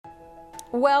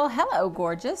Well, hello,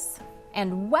 gorgeous,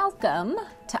 and welcome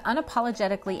to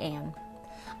Unapologetically Ann.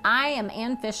 I am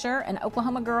Ann Fisher, an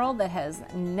Oklahoma girl that has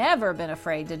never been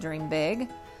afraid to dream big.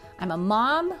 I'm a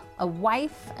mom, a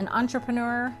wife, an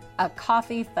entrepreneur, a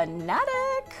coffee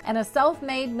fanatic, and a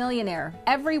self-made millionaire.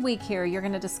 Every week here, you're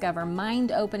going to discover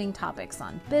mind-opening topics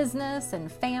on business and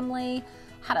family,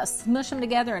 how to smush them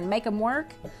together and make them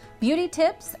work, beauty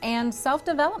tips, and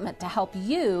self-development to help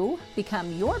you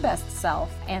become your best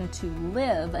self and to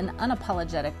live an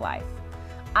unapologetic life.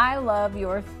 I love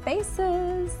your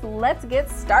faces. Let's get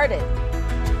started.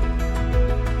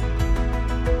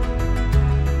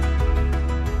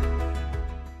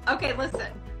 Okay,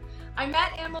 listen. I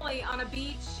met Emily on a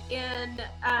beach in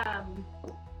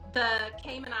the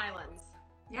Cayman Islands.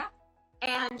 Yeah.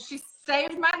 And she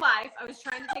saved my life. I was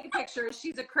trying to take a picture.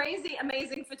 She's a crazy,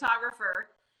 amazing photographer.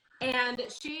 And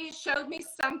she showed me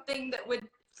something that would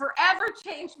forever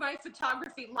change my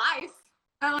photography life.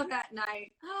 Oh, that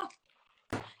night. Oh,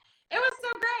 it was so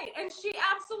great. And she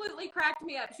absolutely cracked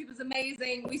me up. She was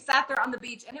amazing. We sat there on the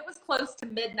beach and it was close to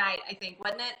midnight, I think,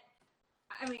 wasn't it?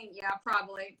 I mean, yeah,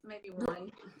 probably. Maybe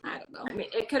one. I don't know. I mean,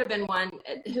 it could have been one.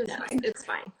 Who knows? It's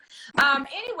fine.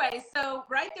 Anyway, so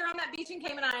right there on that beach in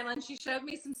Cayman Island, she showed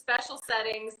me some special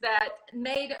settings that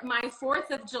made my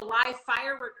 4th of July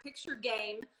firework picture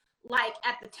game like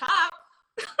at the top.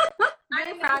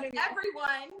 I'm proud of you.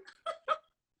 Everyone.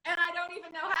 And I don't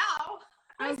even know how.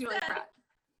 I was really proud.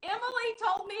 Emily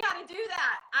told me how to do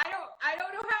that. I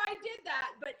don't know how I did that,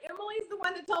 but Emily's the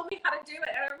one that told me how to do it.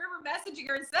 And I remember messaging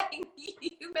her and saying,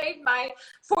 you made my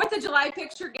 4th of July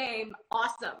picture game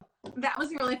awesome. That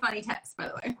was a really funny text, by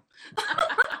the way.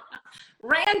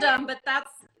 Random, but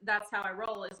that's how I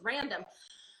roll, is random.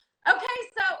 Okay,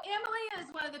 so Emily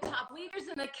is one of the top leaders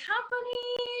in the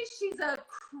company. She's a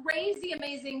crazy,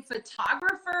 amazing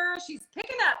photographer. She's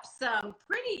picking up some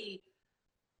pretty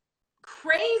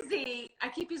crazy, I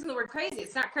keep using the word crazy,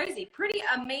 it's not crazy, pretty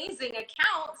amazing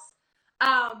accounts.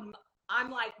 I'm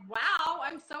like, wow,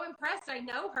 I'm so impressed. I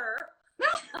know her.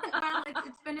 Well,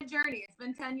 it's been a journey. It's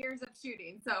been 10 years of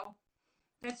shooting, so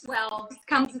it's just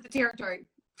comes with the territory.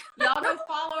 Y'all go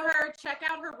follow her, check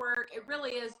out her work. It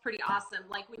really is pretty awesome.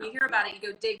 Like when you hear about it,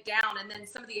 you go dig down, and then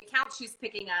some of the accounts she's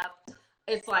picking up,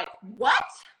 it's like, what?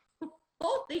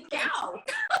 Holy cow.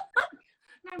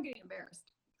 Now I'm getting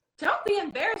embarrassed. Don't be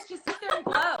embarrassed. Just sit there and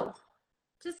glow.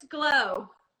 Just glow.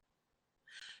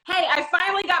 Hey, I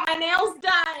finally got my nails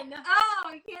done.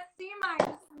 Oh, you can't see mine.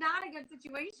 This is not a good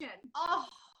situation. Oh,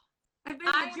 I've been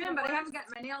to the gym, but I haven't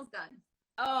gotten my nails done.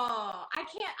 Oh, I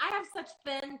can't. I have such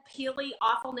thin, peely,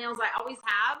 awful nails. I always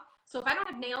have. So if I don't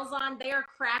have nails on, they are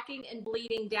cracking and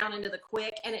bleeding down into the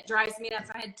quick, and it drives me nuts.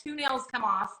 I had 2 nails come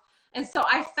off, and so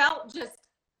I felt just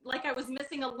like I was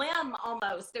missing a limb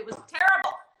almost. It was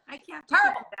terrible. I can't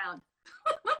Terrible. it down.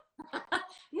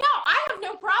 No, I have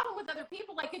no problem with other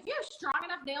people. Like if you have strong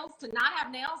enough nails to not have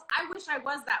nails, I wish I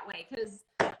was that way because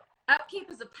upkeep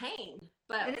is a pain.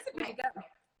 But it is a pain.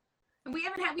 We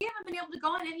haven't been able to go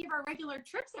on any of our regular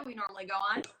trips that we normally go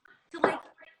on to like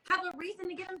have a reason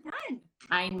to get them done.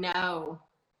 I know.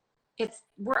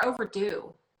 We're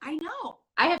overdue. I know.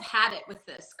 I have had it with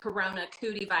this corona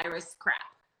cootie virus crap.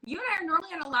 You and I are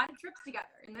normally on a lot of trips together,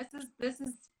 and this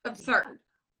is absurd.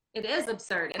 It is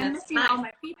absurd, and I'm it's missing all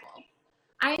my people.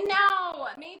 I know,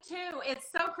 me too. It's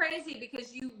so crazy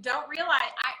because you don't realize.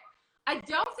 I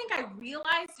don't think I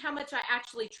realized how much I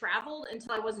actually traveled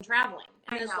until I wasn't traveling.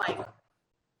 And it's like,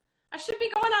 I should be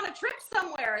going on a trip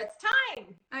somewhere. It's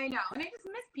time. I know, and I just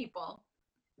miss people.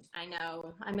 I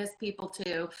know, I miss people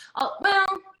too. Oh, well,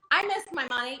 I miss my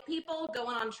money people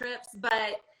going on trips,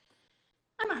 but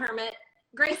I'm a hermit.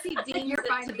 Gracie deems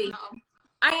it to be.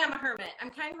 I am a hermit. I'm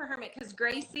kind of a hermit because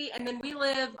Gracie, and then we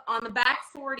live on the back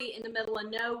 40 in the middle of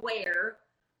nowhere.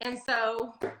 And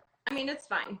so, I mean, it's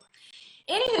fine.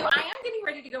 Anywho, I am getting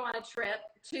ready to go on a trip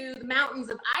to the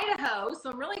mountains of Idaho. So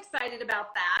I'm really excited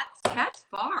about that. That's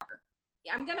far.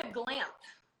 I'm going to glamp.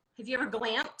 Have you ever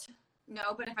glamped?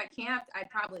 No, but if I camped,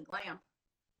 I'd probably glamp.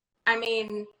 I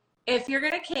mean, if you're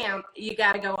going to camp, you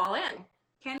got to go all in.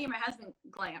 Kenny, my husband,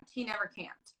 glamped. He never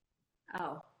camped.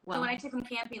 Oh. Well, so when I took him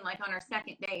camping, like on our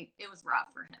second date, it was rough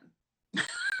for him.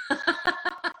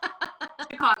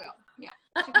 Chicago. Yeah.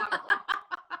 Chicago.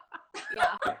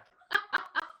 Yeah.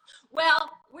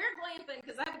 Well, we're glamping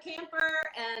because I have a camper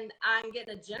and I'm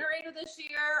getting a generator this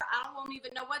year. I won't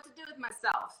even know what to do with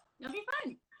myself. It'll be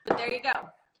fun. But there you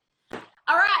go.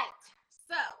 All right.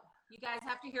 So you guys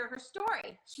have to hear her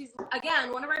story. She's,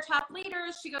 again, one of our top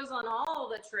leaders. She goes on all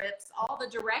the trips, all the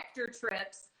director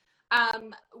trips.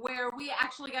 Where we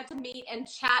actually got to meet and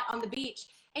chat on the beach.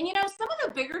 And you know, some of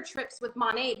the bigger trips with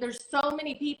Monat, there's so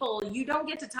many people, you don't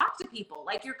get to talk to people.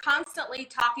 Like you're constantly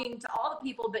talking to all the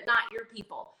people, but not your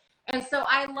people. And so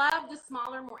I love the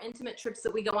smaller, more intimate trips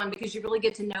that we go on because you really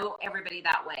get to know everybody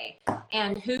that way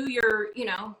and who you're, you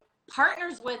know,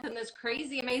 partners with in this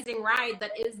crazy, amazing ride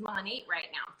that is Monat right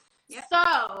now. Yep.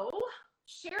 So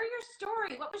share your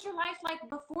story. What was your life like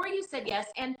before you said yes?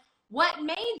 And what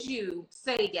made you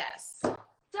say yes?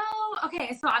 So,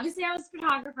 okay, so obviously I was a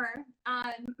photographer.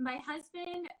 My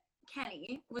husband,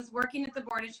 Kenny, was working at the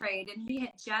Board of Trade, and he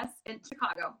had just, in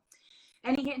Chicago,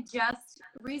 and he had just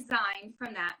resigned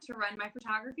from that to run my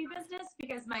photography business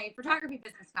because my photography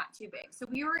business got too big. So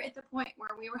we were at the point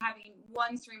where we were having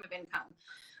one stream of income.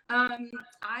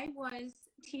 I was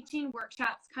teaching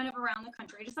workshops kind of around the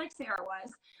country, just like Sarah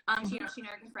was. She and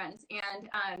I are good friends. And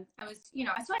I was, you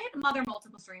know, so I had mother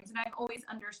multiple streams, and I've always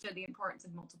understood the importance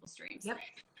of multiple streams. Yep.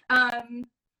 And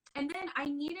then I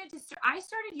needed to I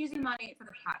started using Monat for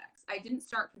the products. I didn't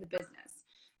start for the business.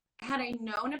 Had I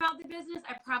known about the business,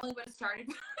 I probably would have started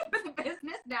for the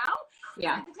business now.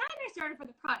 Yeah. At the time I started for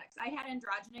the products, I had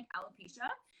androgenic alopecia,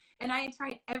 and I had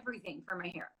tried everything for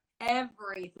my hair.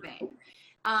 Everything.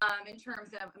 In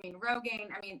terms of,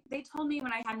 Rogaine. They told me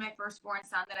when I had my firstborn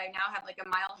son that I now have like a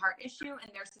mild heart issue,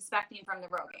 and they're suspecting from the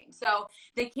Rogaine. So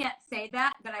they can't say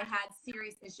that, but I had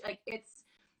serious issues.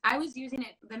 I was using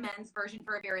the men's version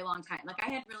for a very long time.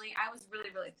 I was really,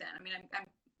 really thin. I'm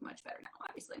much better now,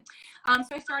 obviously.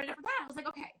 So I started it for that. I was like,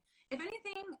 okay, if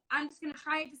anything, I'm just going to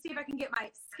try it to see if I can get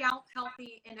my scalp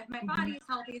healthy. And if my body is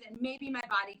healthy, then maybe my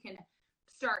body can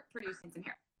start producing some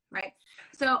hair, right?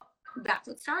 So that's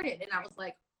what started. And I was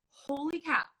like, holy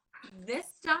cow, this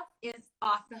stuff is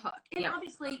off the hook. And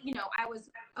obviously, I was,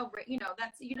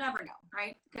 you never know,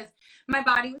 right? Because my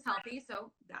body was healthy.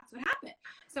 So that's what happened.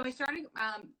 So I started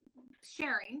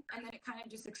sharing, and then it kind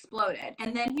of just exploded.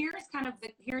 And then here's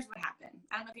what happened.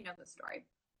 I don't know if you know this story.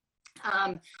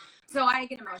 So I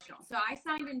get emotional. So I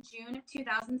signed in June of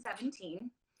 2017.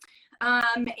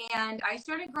 And I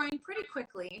started growing pretty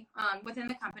quickly within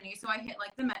the company. So I hit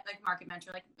the market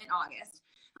mentor in August,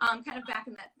 kind of back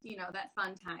in that, that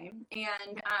fun time.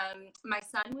 And my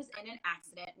son was in an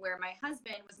accident where my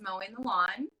husband was mowing the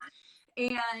lawn,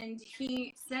 and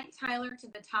he sent Tyler to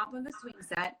the top of the swing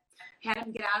set, had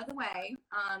him get out of the way.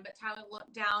 But Tyler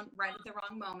looked down right at the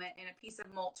wrong moment, and a piece of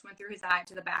mulch went through his eye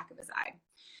to the back of his eye.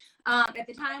 At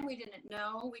the time, we didn't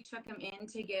know. We took him in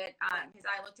to get his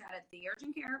eye looked at the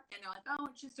urgent care, and they're like, oh,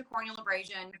 it's just a corneal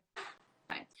abrasion.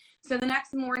 Okay. So the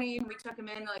next morning, we took him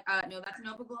in. They're like, no, that's an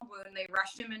open glove wound. They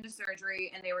rushed him into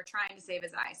surgery, and they were trying to save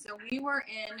his eye. So we were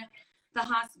in the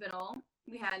hospital.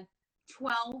 We had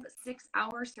 12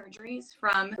 6-hour surgeries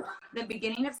from the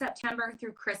beginning of September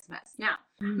through Christmas. Now,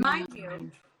 mind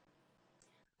you,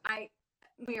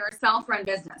 we are a self-run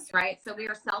business, right? So we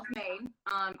are self-made.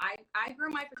 I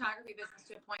grew my photography business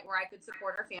to a point where I could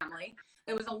support our family.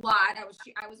 It was a lot.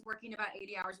 I was working about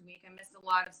 80 hours a week. I missed a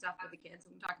lot of stuff with the kids.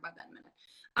 We can talk about that in a minute.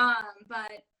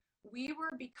 But we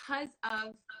were, because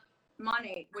of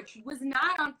Monat, which was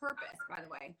not on purpose, by the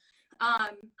way,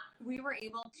 we were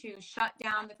able to shut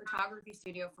down the photography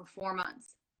studio for 4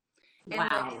 months. And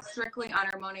live strictly on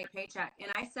our Monat paycheck.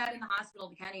 And I said in the hospital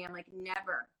to Kenny, I'm like,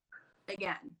 never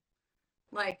again.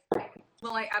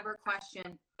 Will I ever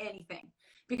question anything?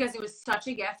 Because it was such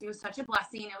a gift. It was such a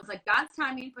blessing. It was like God's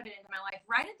timing put it into my life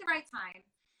right at the right time.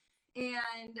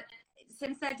 And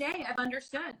since that day, I've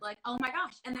understood, oh my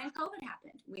gosh. And then COVID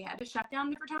happened. We had to shut down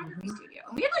the photography studio.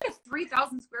 And we had a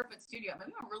 3,000 square foot studio.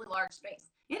 We have a really large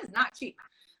space. It is not cheap.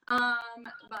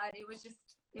 But it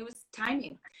was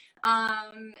timing.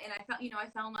 And I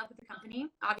fell in love with the company.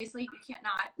 Obviously you can't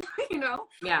not,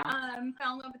 Yeah.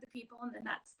 Fell in love with the people, and then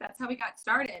that's how we got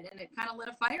started, and it kind of lit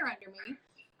a fire under me.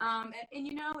 And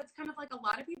it's kind of like a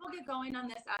lot of people get going on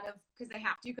this because they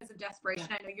have to, because of desperation.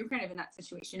 I know you're kind of in that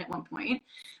situation at one point.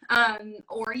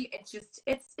 Or it's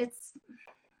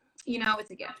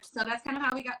a gift. So that's kind of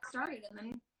how we got started, and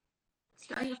then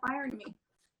started a fire into me.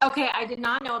 Okay, I did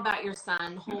not know about your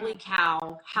son. Holy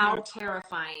cow, how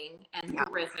terrifying and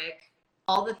horrific.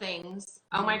 All the things.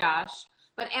 Oh my gosh.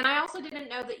 And I also didn't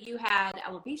know that you had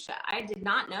alopecia. I did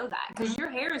not know that, because your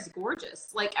hair is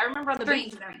gorgeous. I remember on the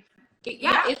beach.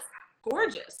 Yeah, it's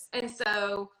gorgeous. And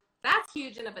so that's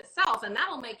huge in of itself. And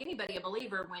that'll make anybody a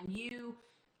believer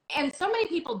and so many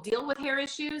people deal with hair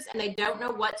issues and they don't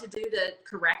know what to do to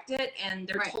correct it. And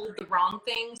they're told the wrong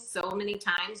things so many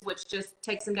times, which just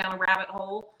takes them down a rabbit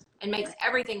hole and makes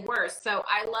everything worse. So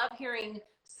I love hearing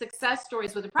success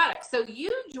stories with the product. So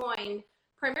you joined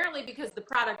primarily because the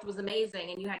product was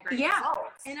amazing and you had great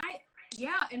results. And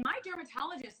Yeah, and my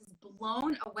dermatologist is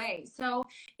blown away. So,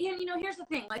 and here's the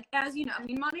thing, like, as you know, I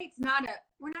mean, Monate's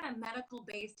we're not a medical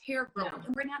based hair growth.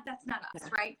 No. That's not us,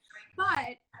 right?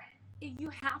 But you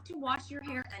have to wash your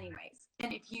hair anyways.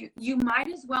 And if you might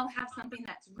as well have something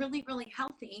that's really, really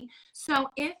healthy. So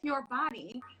if your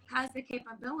body has the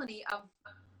capability of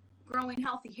growing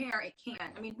healthy hair, it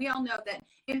can. I mean, we all know that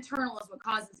internal is what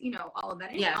causes, all of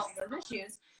that, all of those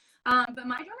issues. But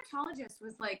my dermatologist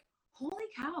was like, holy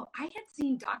cow, I had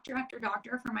seen doctor after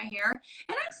doctor for my hair,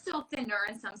 and I'm still thinner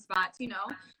in some spots,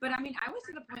 but I mean, I was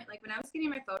to the point, like when I was getting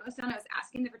my photos done, I was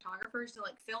asking the photographers to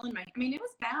like fill in I mean, it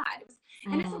was bad.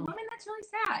 And as a woman, that's really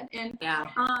sad. And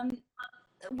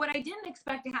what I didn't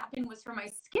expect to happen was for my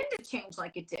skin to change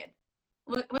like it did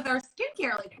with our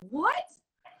skincare. Like, what?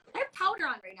 I have powder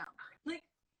on right now. Like,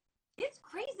 it's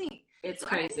crazy. It's so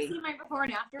crazy. I didn't see my before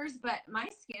and afters, but my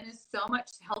skin is so much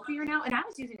healthier now, and I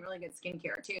was using really good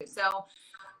skincare too. So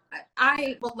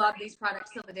I will love these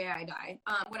products till the day I die.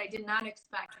 What I did not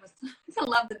expect was to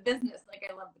love the business like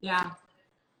I love the business.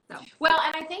 So. Well,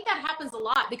 and I think that happens a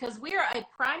lot because we're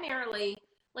primarily,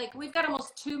 like, we've got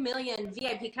almost 2 million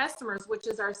VIP customers, which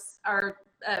is our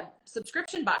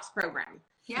subscription box program.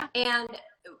 Yeah. And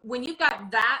when you've got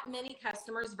that many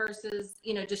customers versus,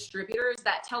 distributors,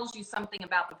 that tells you something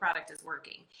about the product is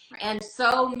working. Right. And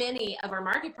so many of our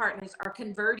market partners are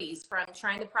convertees from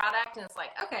trying the product. And it's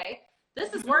like, okay,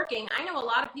 this is working. I know a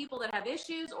lot of people that have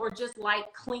issues or just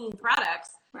like clean products,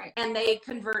 right, and they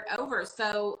convert over.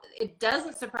 So it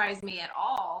doesn't surprise me at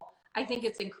all. I think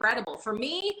it's incredible. For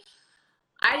me,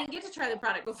 I didn't get to try the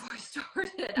product before I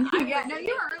started.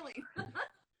 You were early.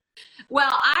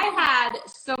 Well, I had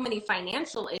so many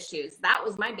financial issues. That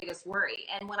was my biggest worry.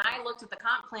 And when I looked at the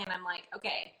comp plan, I'm like,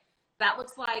 okay, that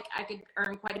looks like I could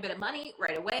earn quite a bit of money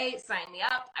right away. Sign me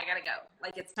up. I got to go.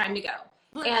 Like, it's time to go.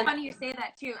 Well, it's funny you say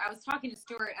that too. I was talking to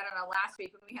Stuart, I don't know, last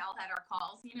week when we all had our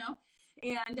calls,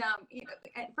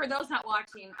 and for those not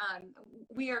watching,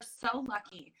 we are so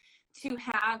lucky to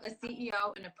have a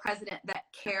CEO and a president that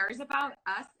cares about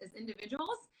us as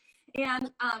individuals.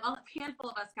 And a handful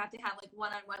of us got to have like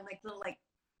one-on-one, like little like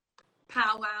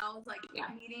powwows, like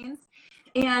meetings.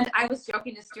 And I was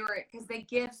joking to Stuart because they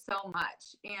give so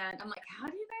much. And I'm like, how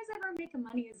do you guys ever make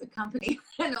money as a company?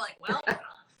 And they're like, well,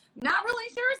 not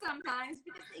really sure sometimes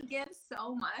because they give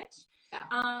so much.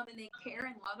 And they care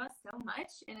and love us so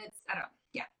much. And it's, I don't know.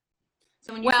 Yeah.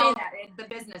 So when you say that,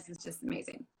 the business is just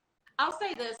amazing. I'll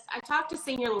say this. I talked to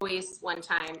Senior Luis one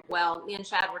time. Well, me and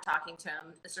Chad were talking to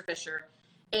him, Mr. Fisher.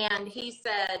 And he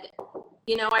said,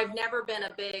 I've never been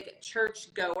a big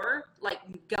church goer, like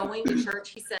going to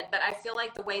church. He said, but I feel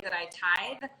like the way that I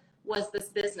tithe was this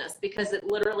business because it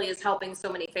literally is helping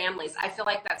so many families. I feel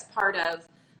like that's part of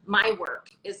my work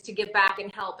is to give back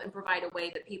and help and provide a way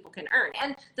that people can earn.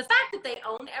 And the fact that they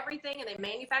own everything and they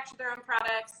manufacture their own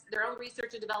products, their own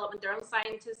research and development, their own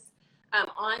scientists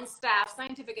on staff,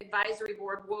 scientific advisory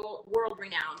board, world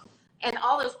renowned, and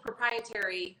all those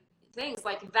proprietary things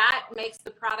like that makes the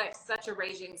product such a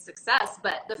raging success.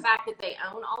 But the fact that they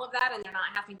own all of that and they're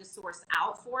not having to source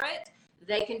out for it,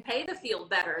 they can pay the field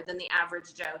better than the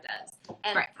average Joe does.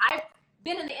 And I've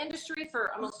been in the industry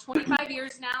for almost 25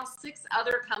 years now, 6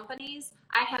 other companies.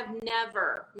 I have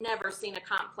never seen a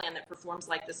comp plan that performs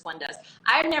like this one does.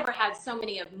 I've never had so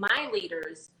many of my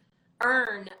leaders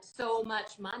earn so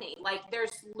much money. Like,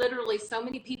 there's literally so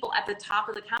many people at the top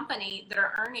of the company that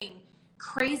are earning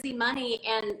crazy money,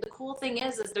 and the cool thing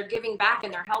is they're giving back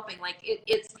and they're helping. Like,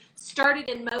 it's started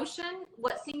in motion.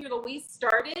 What Senior Luis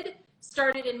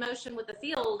started in motion with the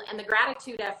field, and the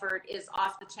gratitude effort is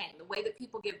off the chain. The way that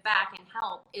people give back and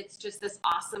help, it's just this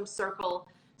awesome circle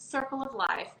of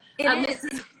life. It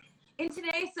is. And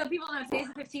today, so people know today's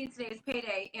the 15th, today's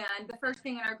payday, and the first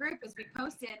thing in our group is we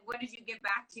posted, what did you give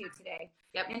back to today?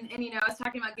 Yep. And I was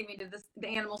talking about giving to the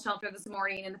animal shelter this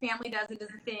morning, and the family does a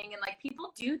thing, and like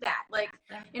people do that, like,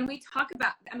 and we talk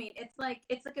about, I mean, it's like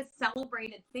a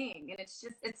celebrated thing, and it's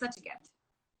such a gift.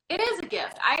 It is a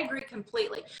gift. I agree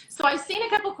completely. So I've seen a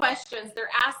couple questions. They're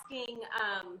asking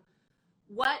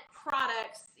what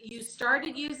products you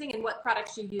started using and what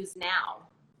products you use now.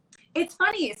 It's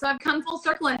funny. So I've come full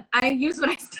circle and I use what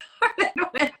I started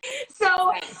with.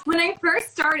 So when I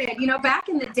first started, back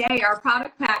in the day, our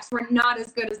product packs were not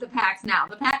as good as the packs now.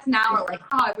 The packs now are like,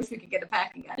 oh, I wish we could get a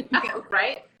pack again.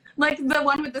 Right? Like the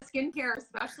one with the skincare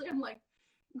especially, I'm like,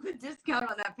 the discount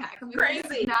on that pack. I'm like, crazy.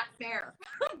 This is not fair,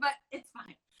 but it's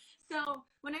fine. So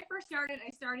when I first started,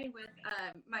 I started with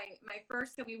my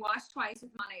first, so we washed twice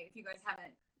with Monat. If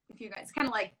you guys kind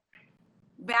of like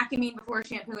vacuuming before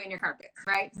shampooing your carpets,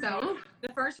 right? So Mhm.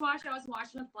 the first wash I was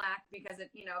washing with black because of,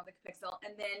 you know, the pixel.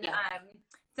 And then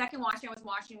second wash I was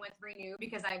washing with Renew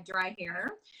because I have dry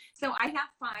hair. So I have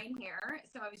fine hair.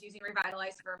 So I was using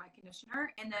Revitalize for my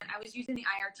conditioner. And then I was using the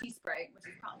IRT spray, which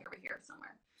is probably over here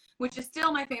somewhere, which is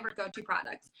still my favorite go-to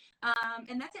product.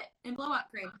 And that's it. And blow up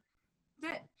cream.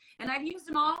 That's it. And I've used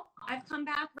them all. I've come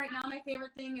back right now. My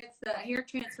favorite thing is the hair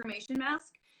transformation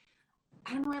mask.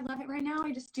 I don't know. I love it right now.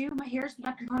 I just do. My hair's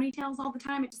up in ponytails all the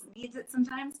time. It just needs it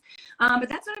sometimes. But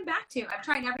that's what I'm back to. I've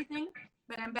tried everything,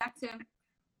 but I'm back to,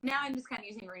 now I'm just kind of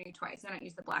using Renew twice. I don't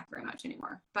use the black very much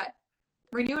anymore. But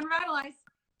Renew and Revitalize.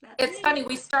 It's funny.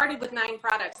 We started with 9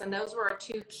 products, and those were our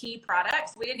 2 key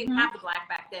products. We didn't even have the black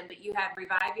back then, but you had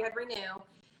Revive, you had Renew,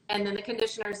 and then the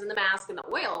conditioners and the mask and the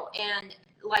oil. And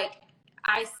like,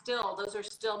 those are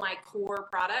still my core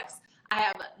products. I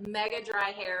have mega dry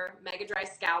hair, mega dry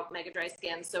scalp, mega dry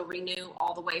skin. So Renew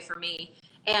all the way for me.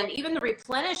 And even the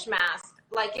Replenish mask,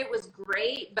 like, it was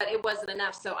great, but it wasn't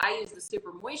enough. So I use the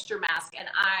Super Moisture mask, and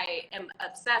I am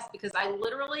obsessed because I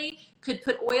literally could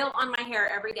put oil on my hair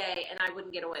every day and I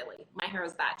wouldn't get oily. My hair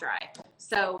is that dry.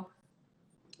 So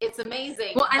it's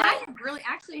amazing. Well, and I have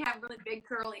actually have really big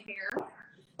curly hair.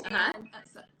 And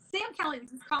so Sam Kelly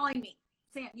is calling me.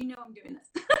 Sam, you know I'm doing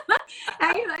this.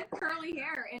 I have curly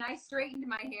hair, and I straightened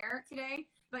my hair today.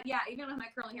 But yeah, even with my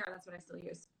curly hair, that's what I still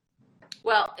use.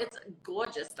 Well, it's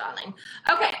gorgeous, darling.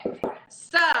 Okay,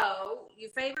 so your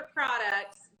favorite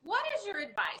products. What is your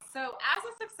advice? So as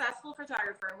a successful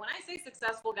photographer, and when I say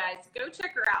successful, guys, go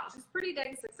check her out. She's pretty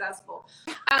dang successful.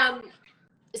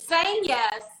 Saying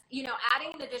yes, you know,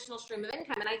 adding an additional stream of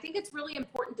income. And I think it's really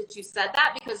important that you said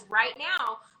that, because right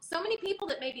now, so many people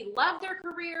that maybe love their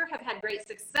career, have had great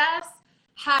success,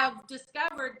 have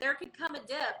discovered there could come a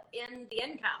dip in the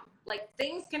income. Like,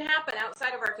 things can happen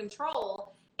outside of our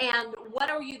control. And what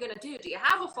are you going to do? Do you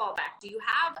have a fallback? Do you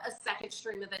have a second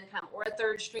stream of income or a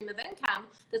third stream of income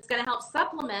that's going to help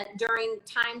supplement during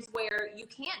times where you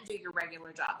can't do your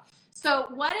regular job? So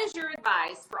what is your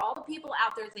advice for all the people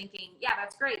out there thinking, yeah,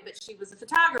 that's great, but she was a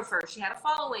photographer, she had a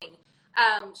following,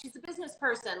 she's a business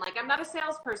person, like, I'm not a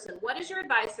salesperson. What is your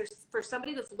advice for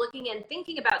somebody that's looking and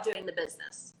thinking about doing the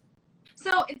business?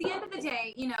 So at the end of the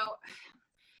day, you know,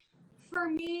 for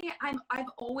me, I've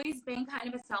always been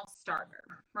kind of a self-starter,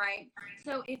 right?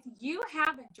 So if you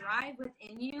have a drive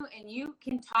within you and you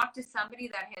can talk to somebody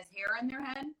that has hair in their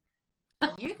head,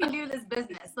 you can do this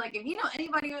business. Like, if you know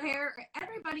anybody with hair,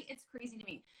 everybody, it's crazy to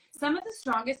me. Some of the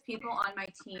strongest people on my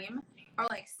team are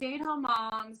like stay-at-home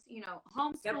moms, you know,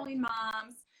 homeschooling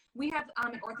moms. We have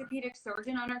an orthopedic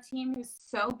surgeon on our team who's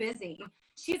so busy.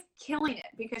 She's killing it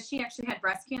because she actually had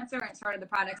breast cancer and started the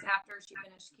products after she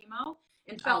finished chemo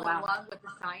and fell in love with the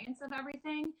science of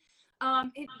everything.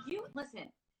 If you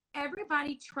listen,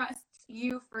 everybody trusts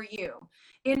you for you.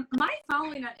 And my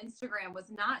following on Instagram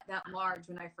was not that large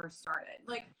when I first started.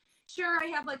 Like, sure, I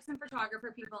have like some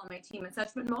photographer people on my team and such,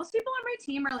 but most people on my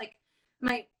team are like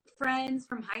my friends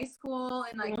from high school.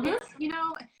 And like, it's, you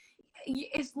know,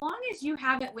 as long as you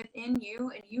have it within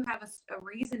you and you have a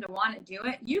reason to want to do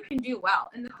it, you can do well.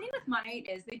 And the thing with Monat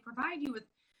is they provide you with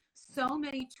so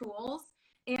many tools.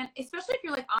 And especially if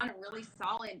you're like on a really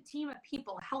solid team of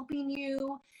people helping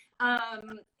you,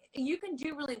 you can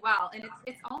do really well. And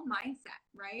it's all mindset,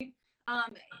 right?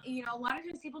 You know, a lot of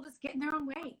times people just get in their own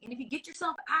way. And if you get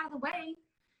yourself out of the way,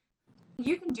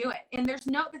 you can do it. And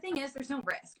the thing is, there's no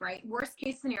risk, right? Worst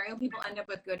case scenario, people end up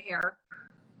with good hair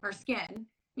or skin.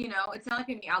 You know, it's not like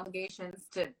any obligations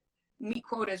to meet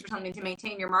quotas or something to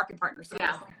maintain your market partner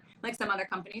service, like some other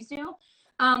companies do.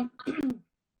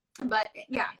 But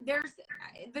yeah, there's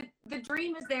the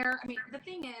dream is there. I mean, the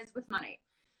thing is with Monat,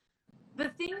 the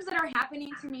things that are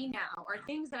happening to me now are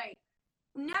things that I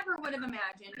never would have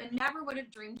imagined and never would have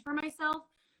dreamed for myself.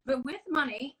 But with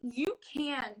Monat, you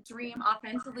can dream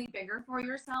offensively bigger for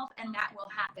yourself, and that will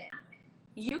happen.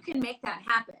 You can make that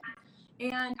happen.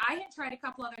 And I had tried a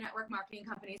couple other network marketing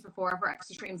companies before for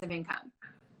extra streams of income.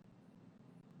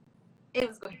 It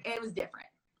was different.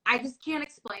 I just can't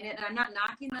explain it, and I'm not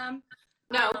knocking them.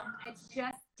 No. It's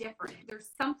just different. There's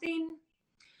something,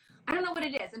 I don't know what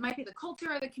it is. It might be the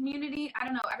culture or the community. I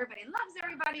don't know. Everybody loves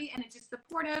everybody, and it's just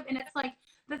supportive. And it's like,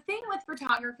 the thing with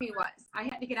photography was I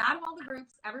had to get out of all the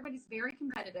groups. Everybody's very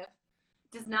competitive,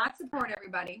 does not support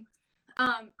everybody.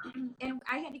 And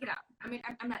I had to get out. I mean,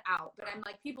 I'm not out, but I'm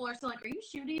like, people are still like, are you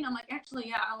shooting? I'm like, actually,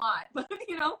 yeah, a lot. But,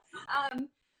 you know,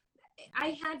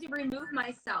 I had to remove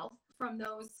myself from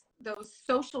those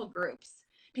social groups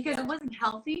because it wasn't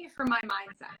healthy for my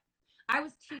mindset. I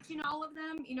was teaching all of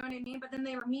them, you know what I mean? But then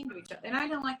they were mean to each other, and I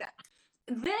didn't like that.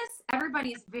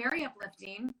 Everybody is very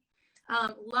uplifting.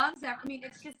 loves that. I mean,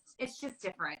 it's just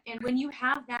different. And when you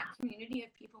have that community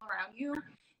of people around you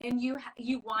and you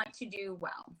want to do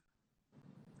well.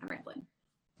 I'm rambling.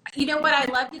 You know what? I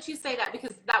love that you say that,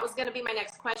 because that was going to be my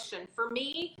next question. For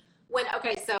me, when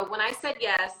I said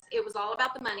yes, it was all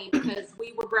about the money, because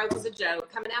we were broke as a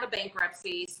joke, coming out of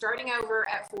bankruptcy, starting over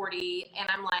at 40. And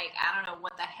I'm like, I don't know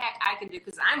what the heck I can do,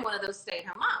 because I'm one of those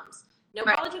stay-at-home moms. No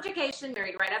college education,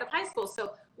 married right out of high school.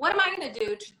 So what am I going to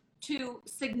do to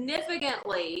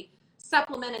significantly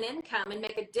supplement an income and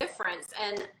make a difference?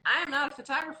 And I am not a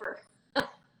photographer.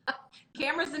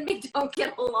 Cameras and me don't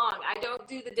get along. I don't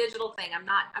do the digital thing. I'm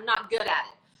not good at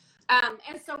it.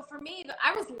 And so for me,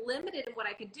 I was limited in what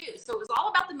I could do. So it was all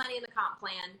about the money and the comp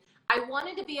plan. I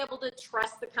wanted to be able to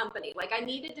trust the company. Like, I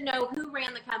needed to know who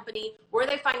ran the company, were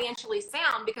they financially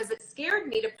sound, because it scared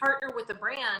me to partner with a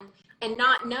brand and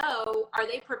not know, are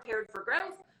they prepared for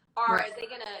growth? Or are they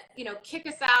going to, kick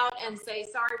us out and say,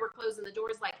 sorry, we're closing the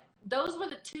doors? Like, those were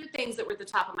the two things that were at the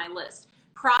top of my list.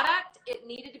 Product, it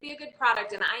needed to be a good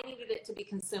product, and I needed it to be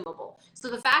consumable. So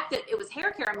the fact that it was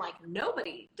hair care, I'm like,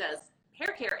 nobody does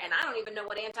hair care, and I don't even know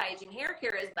what anti-aging hair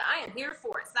care is, but I am here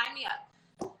for it. Sign me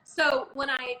up. So when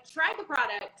I tried the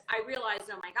product, I realized,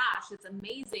 oh my gosh, it's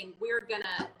amazing.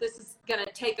 This is gonna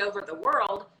take over the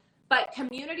world. But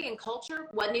community and culture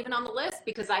wasn't even on the list,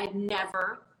 because I had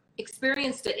never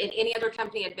experienced it in any other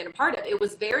company I'd been a part of. It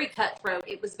was very cutthroat.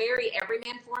 It was very every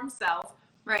man for himself.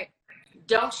 Right.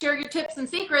 Don't share your tips and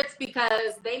secrets,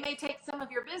 because they may take some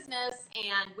of your business,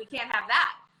 and we can't have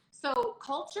that. So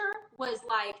culture was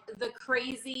like the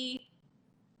crazy,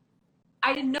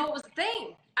 I didn't know it was a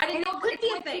thing. I didn't know it could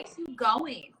be a thing. Keeps you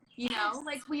going,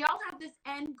 like, we all have this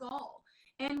end goal.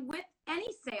 And with any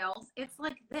sales, it's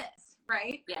like this,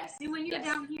 right? Yes. And when you're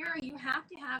down here, you have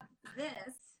to have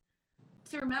this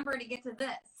to remember to get to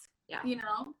this,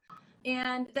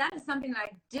 And that is something that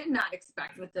I did not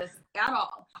expect with this at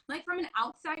all. Like, from an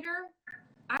outsider,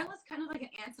 I was kind of like an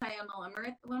anti-MLMer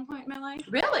at one point in my life.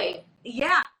 Really?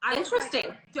 Yeah. Interesting.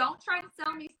 Like, don't try to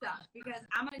sell me stuff, because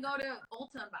I'm going to go to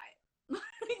Ulta and buy it.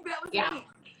 That was me.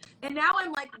 And now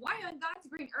I'm like, why on God's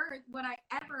green earth would I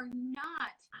ever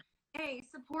not, A,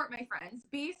 support my friends,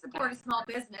 B, support a small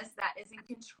business that is in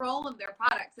control of their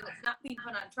products, and it's not being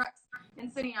put on trucks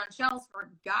and sitting on shelves for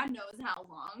God knows how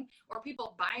long, or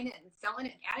people buying it and selling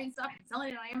it and adding stuff and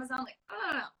selling it on Amazon. Like,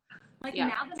 I don't know. Like,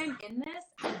 now that I'm in this,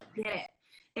 I get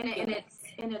it.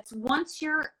 And it's once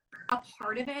you're a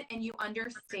part of it and you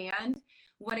understand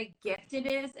what a gift it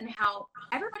is, and how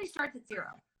everybody starts at zero.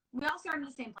 We all start in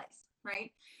the same place,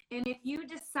 right? And if you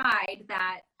decide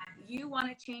that you want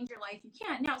to change your life, you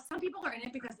can. Now, some people are in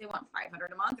it because they want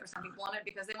 $500 a month, or some people in it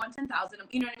because they want $10,000.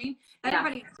 You know what I mean?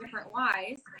 Everybody has different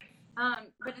whys.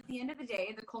 But at the end of the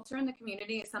day, the culture and the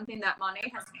community is something that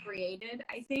Monat has created,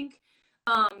 I think,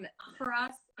 for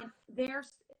us. And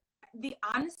there's the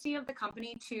honesty of the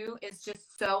company too is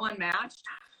just so unmatched.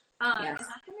 And that's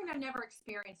something I've never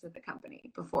experienced with the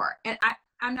company before. And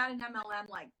I'm not an MLM,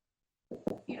 like,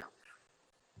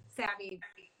 savvy.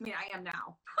 I mean, I am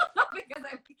now because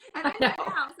I'm in my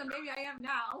house, so maybe I am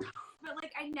now. But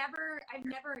like, I've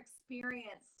never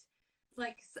experienced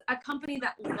like a company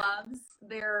that loves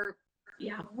their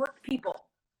work people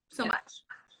so much.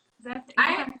 Does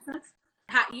that make sense?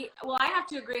 Well, I have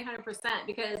to agree 100%,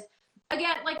 because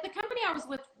again, like the company I was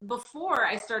with before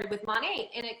I started with Monat,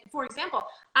 and for example,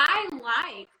 I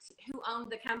liked who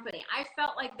owned the company. I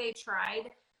felt like they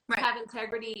tried to have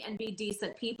integrity and be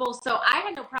decent people. So I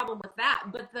had no problem with that.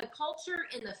 But the culture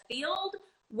in the field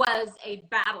was a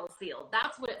battlefield.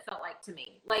 That's what it felt like to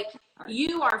me. Like,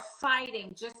 you are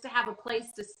fighting just to have a place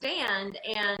to stand.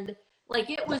 And like,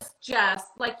 it was just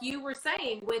like you were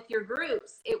saying with your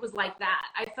groups, it was like that.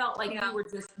 I felt like you were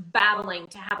just battling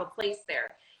to have a place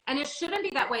there. And it shouldn't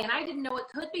be that way. And I didn't know it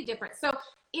could be different. So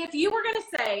if you were going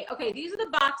to say, okay, these are the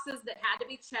boxes that had to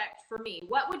be checked for me,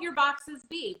 what would your boxes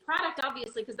be? Product,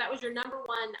 obviously, because that was your number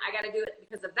one. I got to do it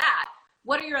because of that.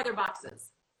 What are your other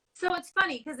boxes? So it's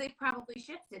funny because they've probably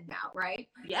shifted now, right?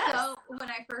 Yes. So when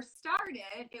I first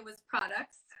started, it was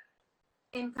products,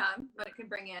 income, what it could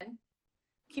bring in,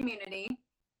 community.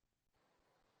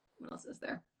 What else is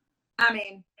there? I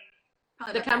mean,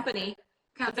 the company,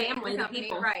 the family, the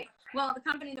people. Right. Well, the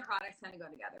company, the products kind of go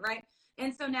together, right?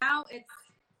 And so now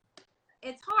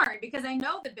it's hard because I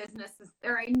know the businesses,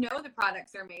 or I know the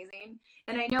products are amazing,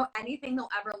 and I know anything they'll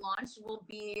ever launch will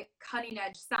be cutting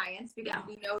edge science because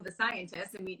we know the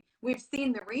scientists and we've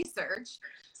seen the research.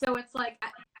 So it's like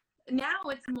now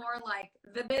it's more like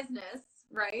the business,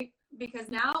 right? Because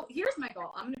now here's my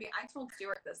goal. I told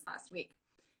Stuart this last week.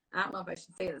 I don't know if I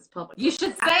should say this publicly. You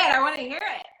should say it. I want to hear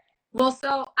it. Well,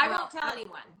 so I won't tell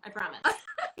anyone, I promise.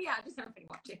 yeah, just everybody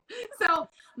watching. So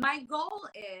my goal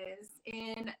is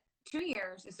in 2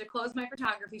 years is to close my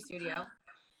photography studio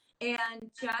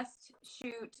and just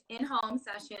shoot in-home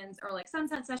sessions or like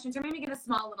sunset sessions, or maybe get a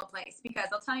small little place, because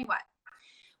I'll tell you what,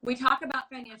 we talk about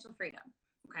financial freedom.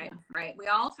 Okay. Yeah. Right. We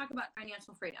all talk about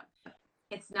financial freedom.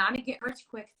 It's not a get rich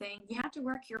quick thing. You have to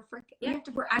work your you have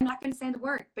to work. I'm not going to say the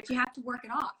word, but you have to work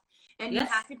it off, and you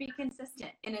have to be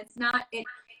consistent. And it's not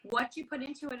what you put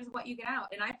into it is what you get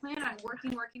out. And I plan on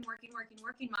working,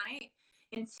 Monty,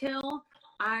 until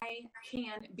I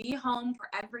can be home for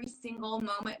every single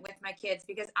moment with my kids,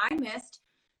 because I missed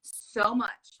so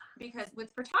much. Because with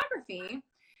photography,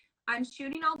 I'm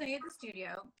shooting all day at the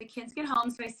studio. The kids get home,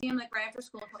 so I see them like right after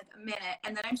school for like a minute,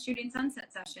 and then I'm shooting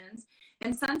sunset sessions.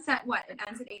 And sunset, it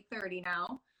ends at 8:30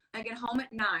 now. I get home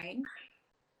at 9,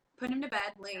 put him to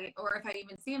bed late, or if I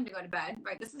even see him to go to bed.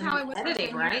 Right, this is how I was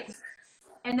editing, right?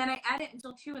 And then I edit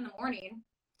until 2 in the morning.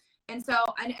 And so,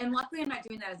 and luckily I'm not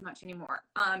doing that as much anymore.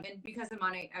 And because of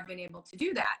Monty, I've been able to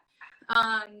do that.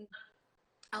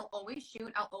 I'll always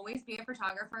shoot. I'll always be a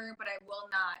photographer, but I will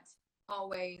not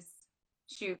always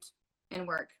shoot and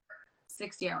work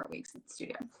 60-hour weeks at the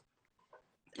studio.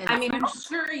 And I mean, I'm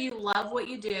sure you love what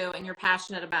you do and you're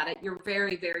passionate about it. You're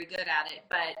very, very good at it,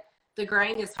 but the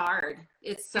grind is hard.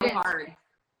 It's so hard.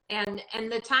 And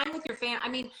the time with your family, I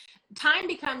mean, time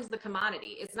becomes the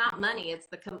commodity. It's not money. It's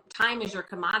time is your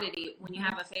commodity when you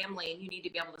have a family and you need to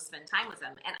be able to spend time with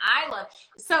them. And I love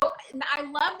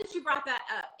that you brought that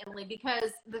up, Emily,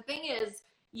 because the thing is,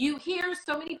 you hear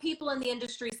so many people in the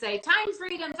industry say time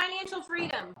freedom, financial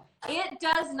freedom. It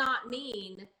does not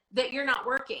mean that you're not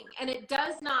working. And it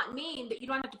does not mean that you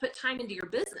don't have to put time into your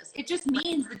business. It just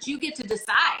means that you get to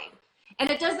decide. And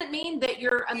it doesn't mean that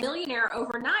you're a millionaire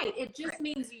overnight. It just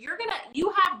means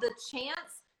you have the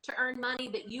chance to earn money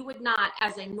that you would not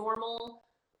as a normal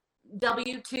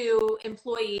W-2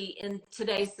 employee in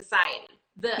today's society.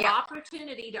 The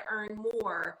opportunity to earn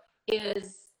more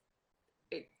is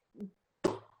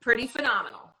pretty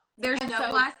phenomenal. There's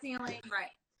no glass ceiling.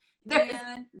 Right. There's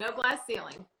no glass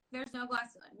ceiling. There's no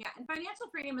glass ceiling. Yeah. And financial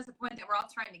freedom is the point that we're all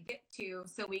trying to get to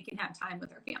so we can have time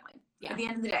with our family. At the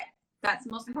end of the day. That's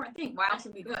the most important thing. Why else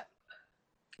would we do it?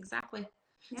 Exactly.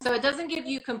 Yeah. So it doesn't give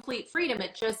you complete freedom.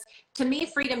 It just, to me,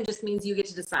 freedom just means you get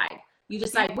to decide. You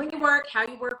decide when you work, how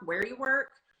you work, where you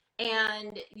work,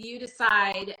 and you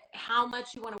decide how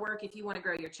much you want to work if you want to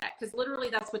grow your check. Because literally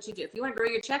that's what you do. If you want to grow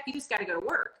your check, you just got to go to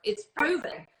work. It's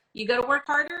proven. You go to work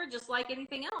harder, just like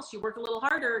anything else. You work a little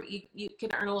harder, you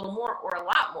can earn a little more or a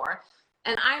lot more.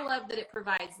 And I love that it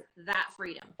provides that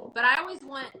freedom. But I always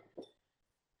like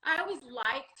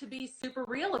to be super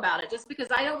real about it, just because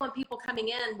I don't want people coming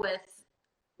in with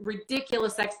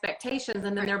ridiculous expectations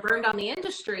and then they're burned on the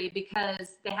industry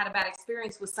because they had a bad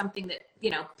experience with something that,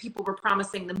 people were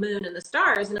promising the moon and the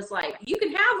stars. And it's like, you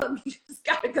can have them. You just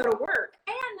got to go to work.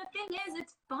 And the thing is,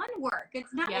 it's fun work.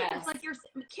 It's not it's like can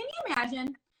you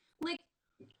imagine? Like,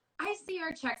 I see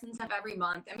our checks and stuff every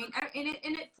month. I mean,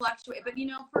 and it fluctuates, but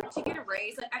to get a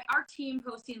raise, like our team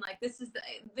posting, like this is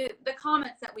the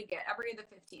comments that we get every the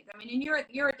 15th. I mean, and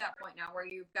you're at that point now where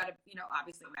you've got a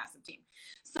obviously a massive team.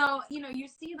 So you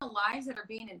see the lives that are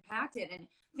being impacted and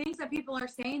things that people are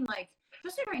saying, like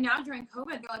especially right now during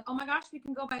COVID, they're like, oh my gosh, we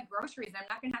can go buy groceries. I'm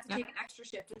not gonna have to take an extra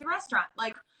shift at the restaurant.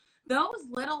 Like those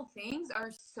little things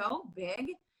are so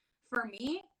big for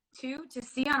me too to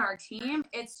see on our team.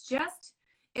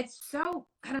 It's so,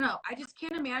 I don't know. I just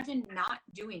can't imagine not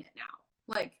doing it now.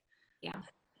 Like,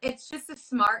 it's just a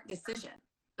smart decision.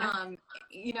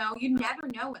 You never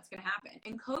know what's going to happen.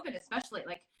 And COVID, especially,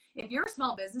 like, if you're a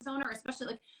small business owner, especially,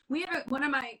 like, we had one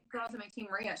of my girls on my team,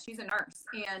 Maria, she's a nurse,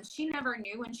 and she never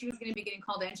knew when she was going to be getting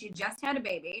called in. She just had a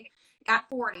baby at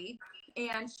 40,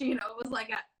 and she, was like,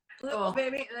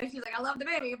 baby. And she's like, I love the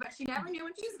baby, but she never knew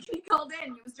when she was getting called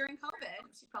in. It was during COVID.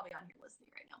 She's probably on here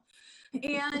listening right now.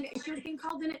 And she was being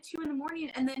called in at 2 a.m.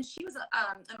 and then she was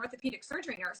an orthopedic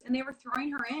surgery nurse, and they were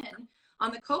throwing her in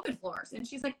on the COVID floors. And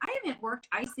she's like, I haven't worked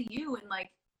ICU in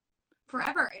like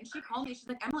forever. And she called me. She's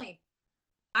like, Emily,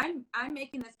 I'm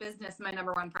making this business my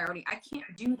number one priority. I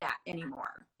can't do that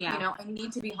anymore. I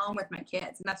need to be home with my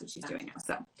kids, and that's what she's doing now.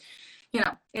 So,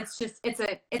 it's just it's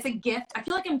a gift. I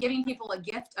feel like I'm giving people a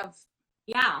gift of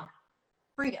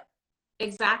freedom.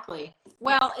 Exactly.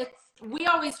 Well, we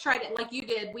always try to, like you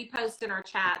did, we post in our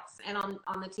chats and on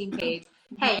the team page,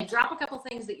 hey, drop a couple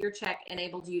things that your check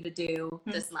enabled you to do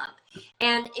this month.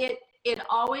 And it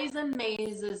always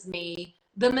amazes me.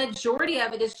 The majority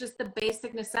of it is just the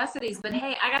basic necessities, but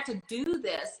hey, I got to do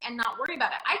this and not worry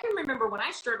about it. I can remember when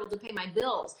I struggled to pay my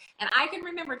bills, and I can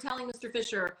remember telling Mr.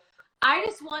 Fisher, I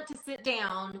just want to sit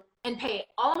down and pay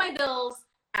all my bills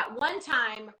at one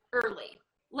time early.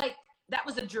 Like that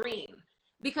was a dream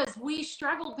because we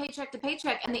struggled paycheck to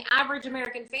paycheck, and the average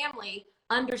American family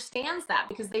understands that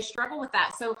because they struggle with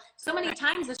that. So many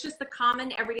times it's just the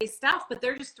common everyday stuff, but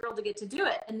they're just thrilled to get to do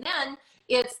it. And then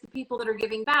it's the people that are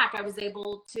giving back. I was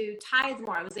able to tithe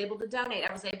more. I was able to donate.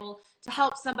 I was able to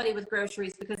help somebody with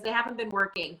groceries because they haven't been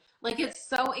working. Like, it's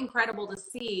so incredible to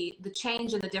see the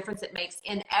change and the difference it makes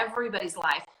in everybody's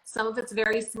life. Some of it's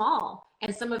very small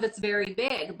and some of it's very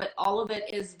big, but all of it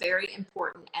is very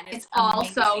important. And it's all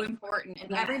amazing. so important.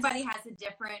 And Yes. everybody has a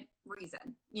different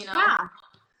reason, you know? Yeah.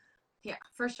 Yeah,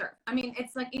 for sure. I mean,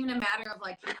 it's like even a matter of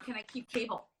like, can I keep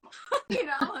cable? You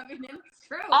know, I mean, it's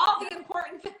true. All the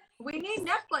important things. We need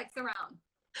Netflix around.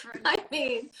 I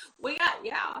mean, we got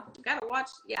to watch,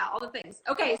 all the things.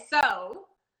 Okay, so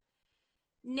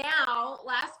now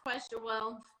last question.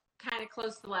 Well, kind of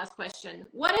close to the last question.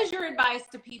 What is your advice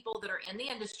to people that are in the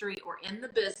industry or in the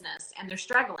business and they're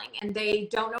struggling and they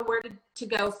don't know where to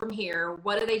go from here?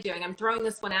 What are they doing? I'm throwing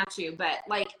this one at you, but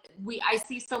like I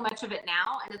see so much of it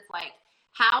now, and it's like,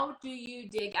 how do you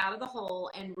dig out of the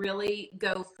hole and really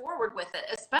go forward with it?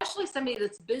 Especially somebody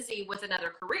that's busy with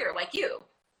another career like you.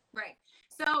 Right.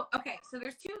 So, okay. So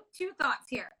there's two thoughts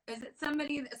here. Is it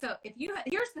somebody, so if you,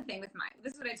 here's the thing with mine.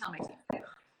 This is what I tell my team.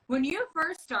 When you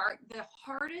first start, the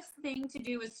hardest thing to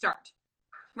do is start,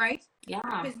 right? Yeah.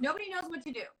 Because nobody knows what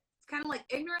to do. It's kind of like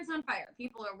ignorance on fire.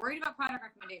 People are worried about product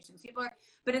recommendations.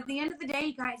 But at the end of the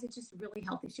day, guys, it's just really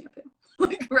healthy shampoo.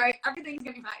 Like, right? Everything's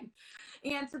going to be fine.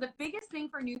 And so the biggest thing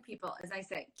for new people is I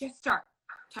say, just start.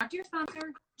 Talk to your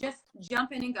sponsor. Just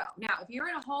jump in and go. Now, if you're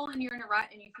in a hole and you're in a rut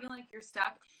and you feel like you're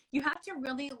stuck, you have to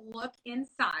really look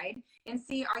inside and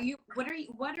see, what are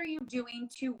you doing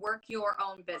to work your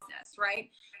own business, right?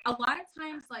 A lot of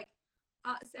times, like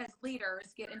us as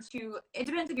leaders get into, it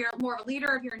depends if you're more of a leader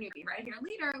or if you're a newbie, right? If you're a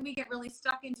leader, we get really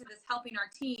stuck into this helping our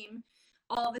team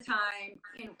all the time,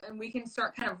 and we can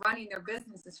start kind of running their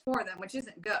businesses for them, which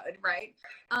isn't good, right?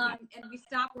 And we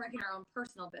stop working our own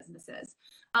personal businesses.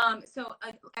 So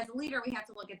as a leader, we have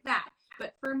to look at that.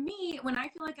 But for me, when I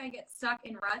feel like I get stuck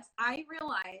in ruts, I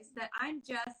realize that I'm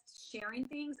just sharing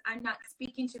things. I'm not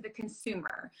speaking to the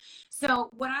consumer. So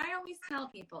what I always tell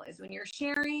people is when you're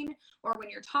sharing or when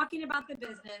you're talking about the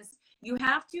business, you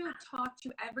have to talk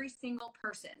to every single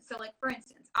person. So like, for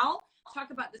instance, I'll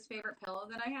talk about this favorite pillow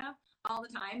that I have all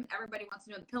the time. Everybody wants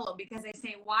to know the pillow because I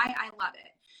say why I love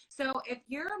it. So if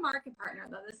you're a market partner,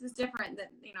 though, this is different than,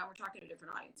 we're talking to a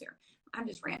different audience here. I'm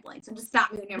just rambling, so just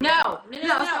stop me. No. So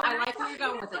I like where you're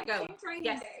going with it. Go.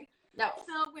 Yes. No.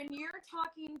 So when you're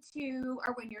talking to,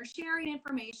 or when you're sharing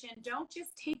information, don't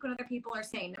just take what other people are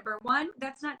saying. Number one,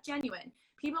 that's not genuine.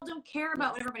 People don't care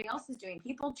about what everybody else is doing.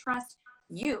 People trust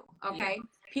you, okay? Yeah.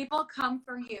 People come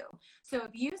for you. So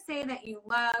if you say that you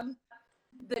love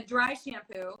the dry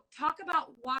shampoo, talk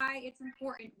about why it's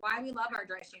important, why we love our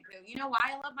dry shampoo. You know why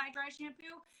I love my dry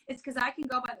shampoo? It's because I can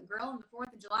go by the grill on the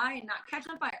 4th of July and not catch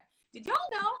on fire. Did y'all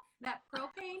know that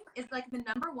propane is like the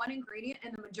 #1 ingredient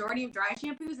in the majority of dry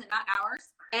shampoos and not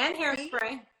ours? And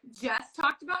hairspray. Just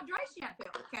talked about dry shampoo,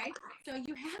 okay? So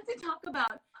you have to talk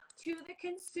about to the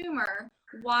consumer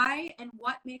why and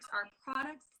what makes our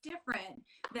products different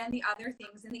than the other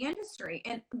things in the industry.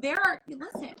 And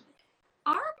listen,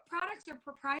 our products are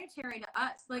proprietary to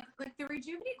us. Like the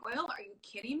Rejuvenate oil, are you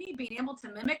kidding me? Being able to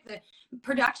mimic the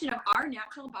production of our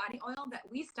natural body oil that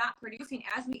we stop producing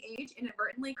as we age,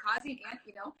 inadvertently causing,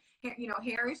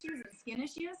 hair issues and skin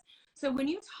issues. So when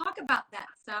you talk about that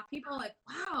stuff, people are like,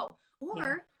 wow.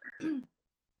 Or,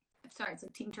 sorry, it's a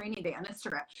team training day on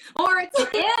Instagram. Or it is.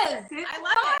 I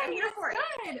love it. I'm here for it.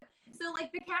 Good. So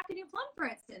like the Kakadu plum, for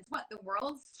instance, the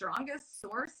world's strongest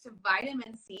source of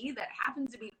vitamin C that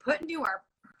happens to be put into our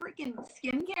freaking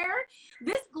skincare.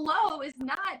 This glow is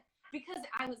not because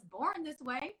I was born this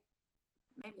way.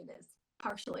 Maybe it is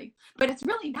partially, but it's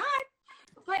really not.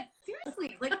 But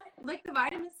seriously, like the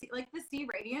vitamin C, like the C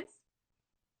radiance,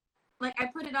 like I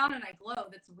put it on and I glow.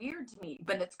 That's weird to me,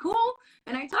 but it's cool.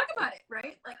 And I talk about it,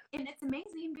 right? And it's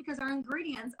amazing because our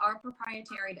ingredients are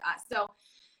proprietary to us. So,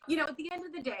 at the end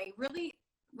of the day, really,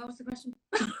 what was the question?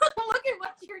 Look at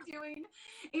what you're doing.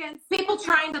 And people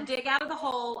trying to dig out of the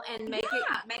hole and make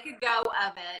a go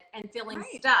of it and feeling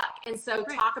stuck. And so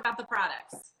talk about the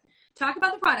products. Talk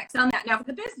about the products on that. Now, for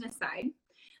the business side,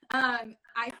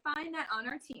 I find that on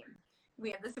our team, we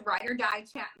have this ride or die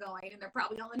chat going, and they're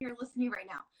probably all in here listening right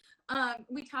now.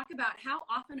 We talk about how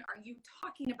often are you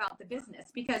talking about the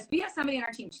business? Because we have somebody on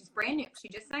our team, she's brand new. She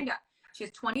just signed up. She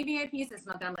has 20 VIPs this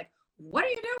month. And I'm like, what are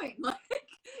you doing?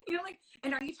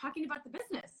 And are you talking about the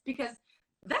business? Because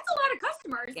that's a lot of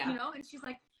customers, and she's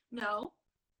like, No.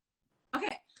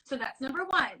 Okay, so that's number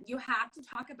one. You have to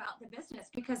talk about the business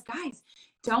because, guys,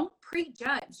 don't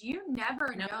prejudge. You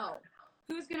never know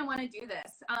who's going to want to do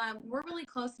this. We're really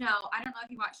close now. I don't know if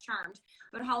you watched Charmed,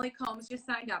 but Holly Combs just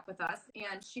signed up with us,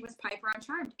 and she was Piper on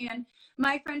Charmed. And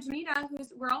my friend Janita,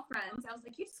 we're all friends, I was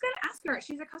like, you just got to ask her.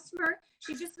 She's a customer.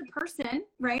 She's just a person,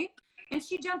 right? And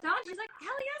she jumped on. She's like,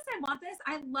 hell yes, I want this.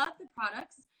 I love the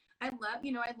products. I love,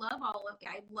 I love all of it.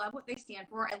 I love what they stand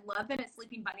for. I love that it's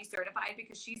Sleeping Bunny certified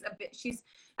because she's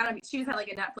I don't know, she just had like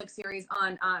a Netflix series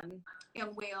on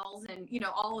whales and,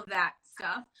 all of that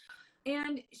stuff.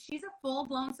 And she's a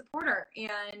full-blown supporter,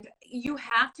 and you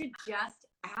have to just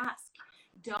ask.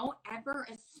 Don't ever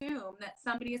assume that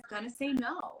somebody is going to say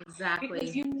no. Exactly.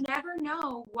 Because you never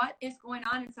know what is going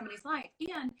on in somebody's life.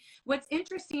 And what's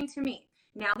interesting to me,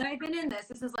 now that I've been in this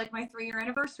is like my 3-year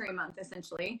anniversary month,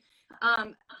 essentially.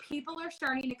 People are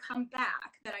starting to come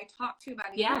back that I talked to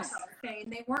about a year ago, saying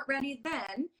they weren't ready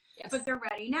then, but they're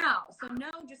ready now. So no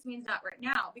just means not right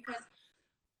now, because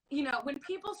when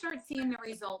people start seeing the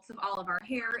results of all of our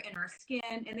hair and our skin,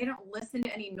 and they don't listen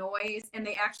to any noise, and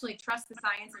they actually trust the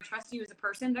science and trust you as a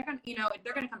person, they're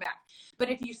gonna come back. But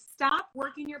if you stop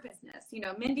working your business,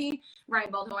 Mindy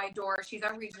Reinbold, who I adore, she's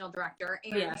our regional director,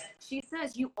 and she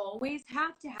says you always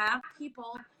have to have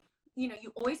people. You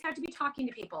always have to be talking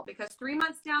to people, because 3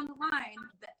 months down the line,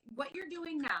 what you're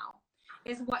doing now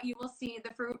is what you will see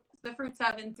the fruits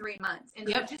of in 3 months. And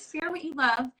so just share what you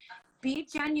love, be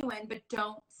genuine, but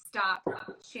don't stop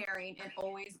sharing, and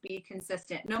always be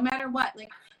consistent no matter what. Like,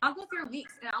 I'll go through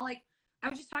weeks and I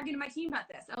was just talking to my team about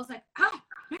this. I was like, I'm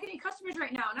not getting customers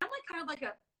right now. And I'm like, kind of like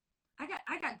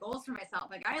I got goals for myself.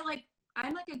 Like,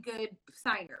 I'm like a good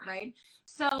signer, right?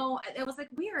 So it was like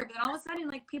weird. But all of a sudden,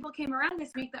 like, people came around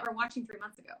this week that were watching 3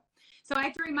 months ago. So I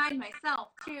have to remind myself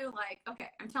too, like, okay,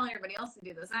 I'm telling everybody else to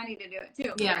do this. I need to do it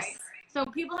too. Yes. Right? So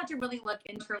people have to really look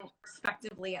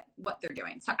introspectively at what they're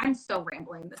doing. So I'm so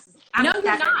rambling. No, you're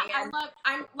not.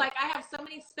 I have so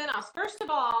many spinoffs. First of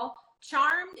all,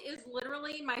 Charmed is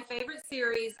literally my favorite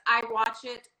series. I watch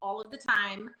it all of the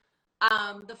time.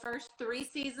 The first 3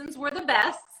 seasons were the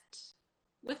best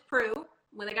with Prue.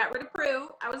 When they got rid of Prue,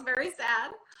 I was very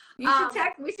sad. We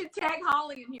should tag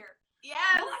Holly in here. Yes,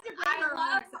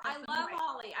 I love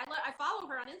Holly. I follow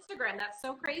her on Instagram. That's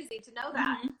so crazy to know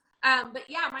that. Mm-hmm. But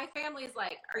yeah, my family is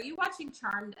like, are you watching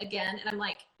Charmed again? And I'm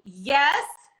like, yes.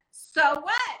 So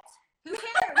what? Who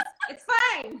cares? It's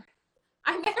fine.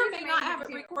 I may or may not have it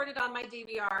recorded on my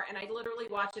DVR, and I literally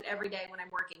watch it every day when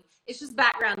I'm working. It's just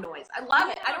background noise. I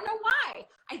love it. I don't know why.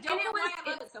 I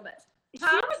love it so much. She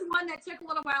was one that took a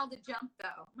little while to jump,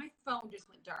 though. My phone just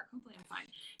went dark. Hopefully I'm fine.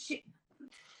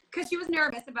 Because she was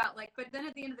nervous about, but then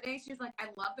at the end of the day, she was like, I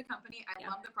love the company. I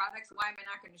love the products. Why am I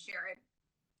not going to share it?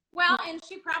 Well, and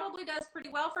she probably does pretty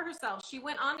well for herself. She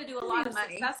went on to do a lot of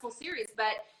successful series,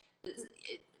 but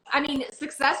I mean,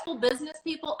 successful business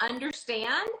people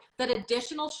understand that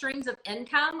additional streams of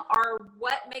income are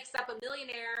what makes up a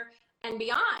millionaire and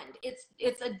beyond.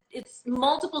 It's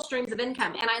multiple streams of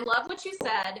income. And I love what you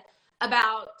said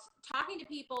about talking to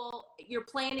people. You're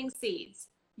planting seeds.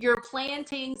 You're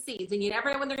planting seeds, and you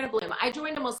never know when they're going to bloom. I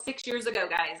joined almost 6 years ago,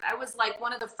 guys. I was like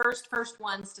one of the first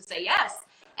ones to say yes.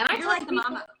 And You're like the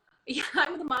mama. Yeah,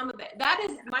 I'm the mama bear. That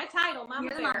is my title, mama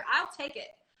bear. Mama. I'll take it.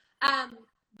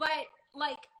 But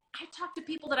I talked to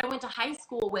people that I went to high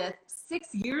school with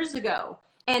 6 years ago,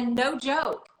 and no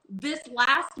joke, this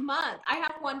last month, I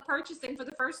have one purchasing for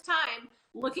the first time,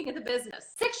 looking at the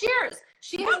business. 6 years.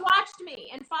 She has watched me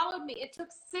and followed me. It took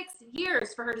 6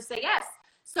 years for her to say yes.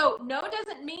 So no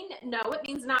doesn't mean no. It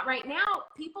means not right now.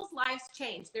 People's lives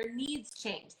change. Their needs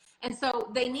change. And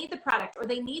so they need the product, or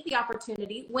they need the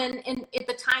opportunity when at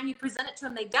the time you present it to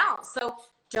them, they don't. So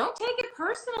don't take it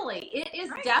personally. It is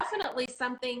definitely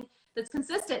something that's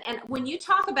consistent. And when you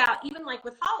talk about, even like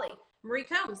with Holly, Marie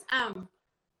Combs,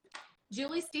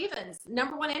 Julie Stevens,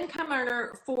 #1 income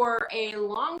earner for a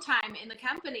long time in the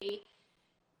company.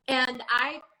 And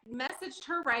I messaged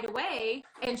her right away,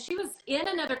 and she was in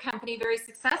another company very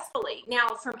successfully. Now,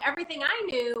 from everything I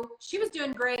knew, she was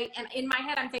doing great. And in my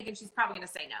head, I'm thinking she's probably going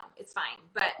to say no. It's fine.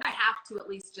 But I have to at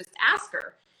least just ask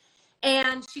her.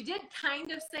 And she did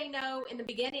kind of say no in the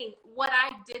beginning. What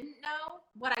I didn't know,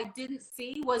 what I didn't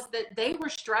see, was that they were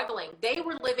struggling. They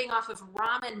were living off of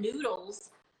ramen noodles,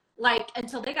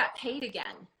 until they got paid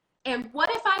again. And what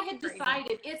if I had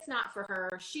decided it's not for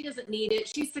her? She doesn't need it.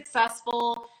 She's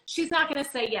successful. She's not going to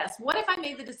say yes. What if I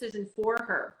made the decision for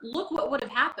her? Look what would have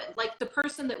happened. The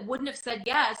person that wouldn't have said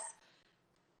yes,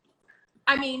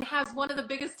 I mean, has one of the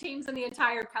biggest teams in the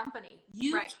entire company.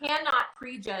 You Right. cannot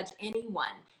prejudge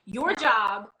anyone. Your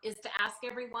job is to ask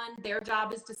everyone. Their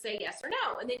job is to say yes or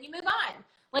no, and then you move on.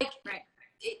 Like, Right.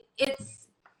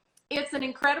 it's an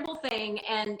incredible thing,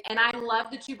 and I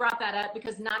love that you brought that up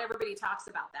because not everybody talks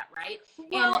about that, right?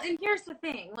 Well, and here's the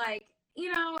thing, like, you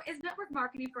know, is network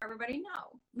marketing for everybody?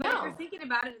 No. But if No. you're thinking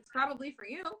about it, it's probably for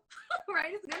you,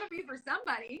 right? It's going to be for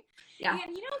somebody. Yeah.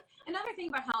 And, you know, another thing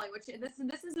about Holly, which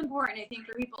this is important, I think,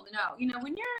 for people to know, you know,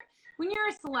 when you're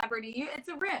a celebrity, it's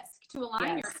a risk to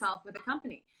align Yes. yourself with a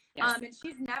company. Yes. And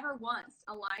she's never once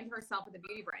aligned herself with a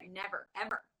beauty brand, never,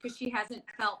 ever, because she hasn't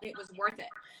felt it was worth it.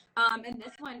 And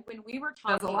this one, when we were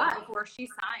That's a talking lot. before she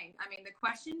signed, I mean, the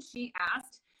question she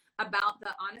asked about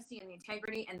the honesty and the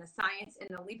integrity and the science and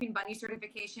the Leaping Bunny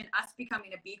certification, us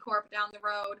becoming a B Corp down the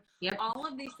road, Yep. all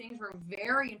of these things were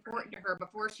very important to her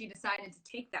before she decided to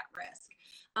take that risk.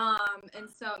 And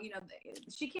so, you know,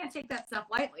 she can't take that stuff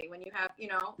lightly when you have, you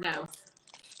know. No.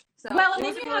 So Well, it and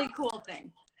was then a you really have- cool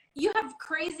thing. You have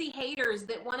crazy haters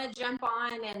that want to jump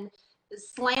on and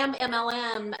slam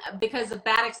MLM because of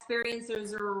bad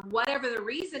experiences or whatever the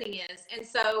reasoning is. And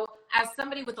so as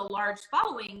somebody with a large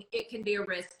following, it can be a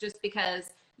risk just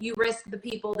because you risk the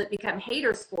people that become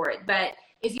haters for it. But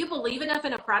if you believe enough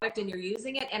in a product and you're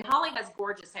using it, and Holly has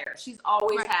gorgeous hair. She's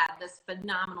always Right. had this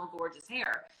phenomenal, gorgeous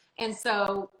hair. And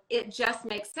so it just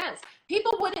makes sense.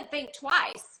 People wouldn't think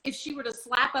twice if she were to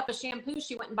slap up a shampoo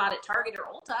she went and bought at Target or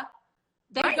Ulta.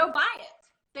 They'd Right. go buy it.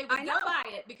 They would I go know. buy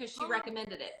it because she Oh.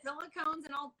 recommended it. Silicones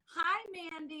and all. Hi,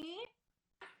 Mandy.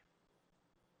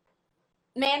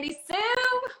 Mandy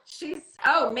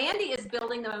Sue, Mandy is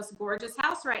building the most gorgeous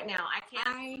house right now. I can't.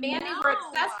 I Mandy, know. we're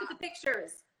obsessed with the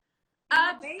pictures.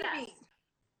 My Obsessed. baby.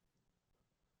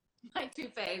 My two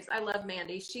faves. I love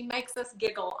Mandy. She makes us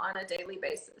giggle on a daily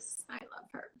basis. I love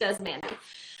her. Does Mandy?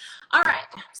 All right.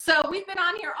 So we've been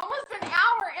on here almost an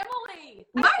hour, Emily.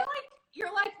 I What? feel like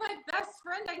you're like my best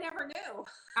friend I never knew.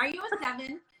 Are you a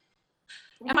 7?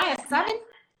 Am I a 7?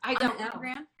 I don't know.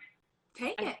 Enneagram?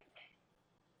 Take I- it.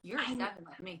 You're a I 7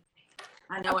 like me.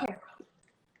 I know Okay. it.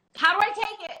 How do I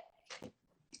take it?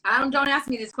 Don't ask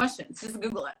me these questions. Just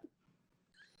Google it.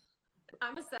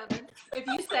 I'm a 7. If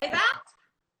you say that,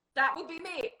 that would be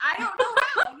me. I don't know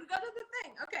how. You go to the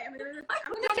thing. Okay, I'm gonna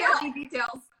Don't do ask it. me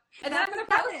details. And then I'm That's gonna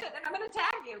a post 7. it and I'm gonna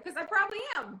tag you because I probably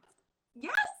am.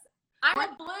 Yes. I'm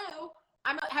a blue.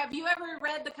 Have you ever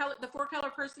read the 4 color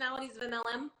personalities of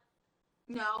MLM?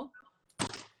 No.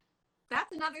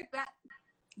 That's another that.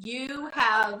 You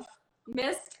have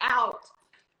missed out.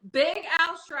 Big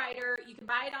Al Schreider. You can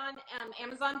buy it on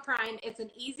Amazon Prime. It's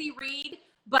an easy read,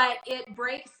 but it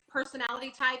breaks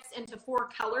personality types into 4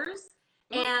 colors.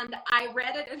 And I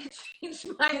read it and it changed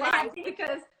my life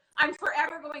because I'm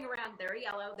forever going around. They're a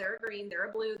yellow, they're a green, they're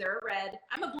a blue, they're a red.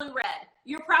 I'm a blue red.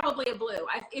 You're probably a blue.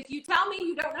 If you tell me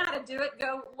you don't know how to do it,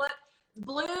 go look.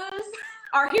 Blues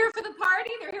are here for the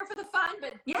party. They're here for the fun,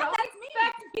 but Yeah, don't that's me.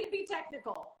 expect me to be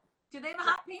technical. Do they have a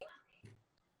hot pink?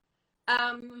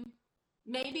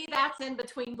 Maybe that's in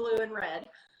between blue and red.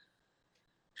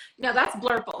 No, that's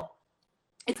Blurple.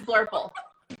 It's Blurple.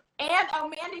 And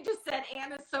Mandy just said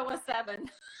Anne is so a 7.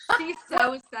 She's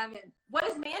so 7. What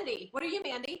is Mandy? What are you,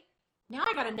 Mandy? Now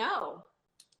I gotta know.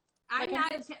 I'm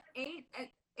Like, not 8.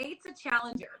 8's a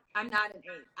challenger. I'm not an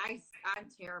 8. I'm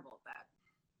terrible at that.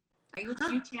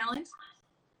 Are you challenged?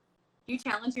 Do you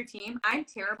challenge your team? I'm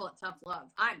terrible at tough love.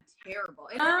 I'm terrible.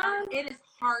 It is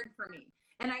hard for me.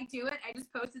 And I do it. I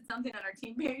just posted something on our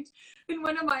team page. And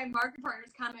one of my market partners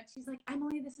comments, she's like,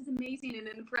 Emily, this is amazing. And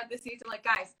in parentheses, I'm like,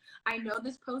 guys, I know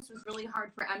this post was really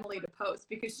hard for Emily to post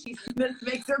because this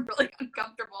makes her really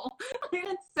uncomfortable. And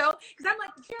it's so, because I'm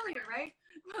like the cheerleader, right?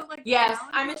 Like, Yes,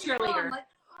 I'm a people, cheerleader. I'm like,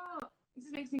 oh, it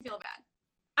just makes me feel bad.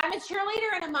 I'm a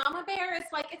cheerleader and a mama bear.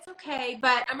 It's like, it's okay.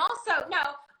 But I'm also, no,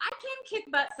 I can kick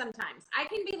butt sometimes. I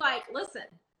can be like, listen,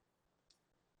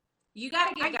 you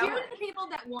got to I get do going. it to people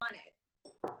that want it.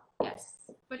 Yes.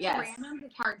 But Yes. to randoms,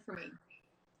 it's hard for me.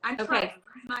 I'm Okay.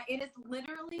 trying. It is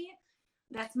literally,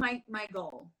 that's my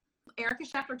goal. Erica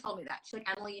Schefter told me that. She's like,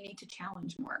 Emily, you need to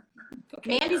challenge more.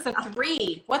 Okay, Mandy's a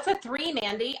 3. What's a 3,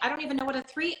 Mandy? I don't even know what a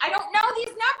 3. I don't know these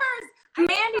numbers.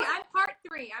 Mandy, I'm part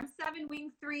 3. I'm 7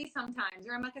 wing 3 sometimes,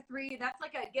 or I'm like a 3. That's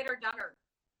like a get her doneer.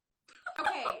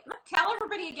 Okay, tell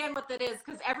everybody again what that is,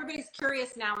 because everybody's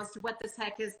curious now as to what this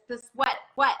heck is. This what?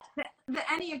 The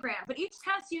Enneagram, but each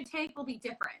test you take will be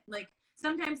different. Like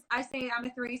sometimes I say I'm a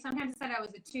 3. Sometimes I said I was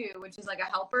a 2, which is like a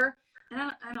helper. And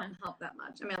I don't help that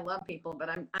much. I mean, I love people, but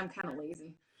I'm kind of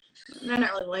lazy. I'm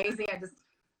not really lazy.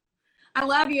 I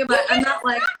love you, but I'm not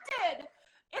like. Distracted.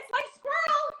 It's like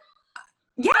squirrel.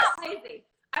 Yes. Lazy.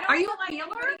 I don't Are you feel a like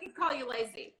feeler? anybody can call you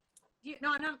lazy.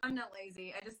 I'm not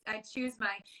lazy. I choose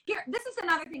here. This is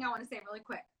another thing I want to say really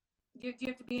quick. Do you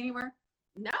have to be anywhere?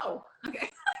 No. Okay.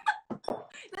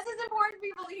 This is important for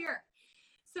people to hear.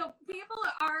 So people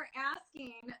are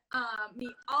asking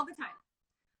me all the time,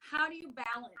 how do you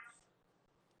balance?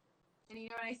 And you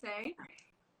know what I say?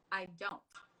 I don't.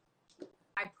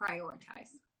 I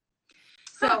prioritize.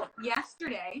 So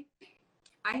yesterday,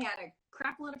 I had a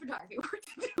crap load of photography work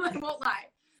to do, I won't lie.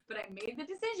 But I made the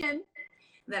decision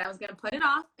that I was going to put it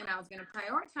off and I was going to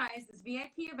prioritize this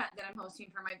VIP event that I'm hosting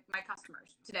for my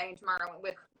customers today and tomorrow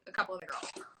with a couple of the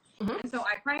girls. Mm-hmm. And so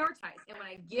I prioritize. And when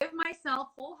I give myself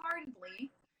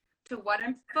wholeheartedly to what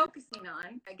I'm focusing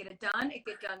on, I get it done.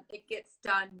 It gets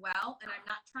done well. And I'm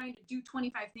not trying to do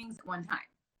 25 things at one time.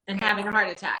 And having a heart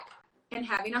attack.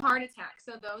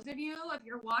 So those of you, if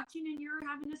you're watching and you're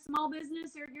having a small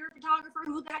business or you're a photographer,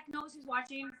 who the heck knows who's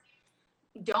watching,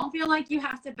 don't feel like you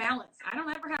have to balance. I don't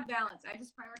ever have balance. I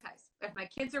just prioritize. If my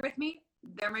kids are with me,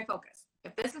 they're my focus.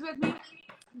 If this is with me,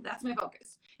 that's my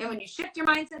focus. And when you shift your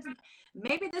mindset,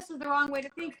 maybe this is the wrong way to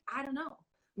think. I don't know.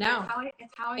 No.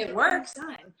 It's how it works.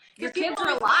 Your kids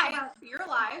are alive. You're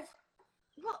alive.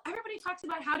 Well, everybody talks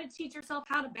about how to teach yourself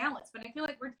how to balance, but I feel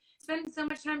like we're spending so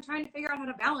much time trying to figure out how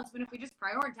to balance when if we just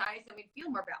prioritize, then we'd feel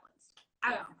more balanced.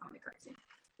 I don't know, call me crazy.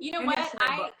 You know what?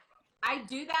 I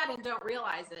do that and don't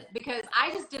realize it because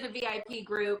I just did a VIP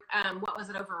group, what was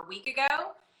it, over a week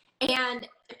ago? And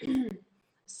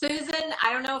Susan,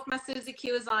 I don't know if my Susie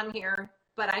Q is on here,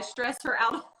 but I stress her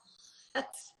out a lot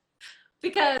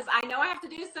because I know I have to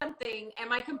do something.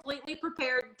 Am I completely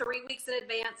prepared 3 weeks in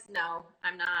advance? No,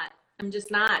 I'm not. I'm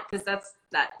just not, because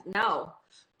no.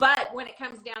 But when it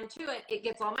comes down to it, it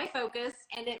gets all my focus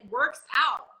and it works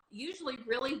out usually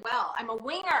really well. I'm a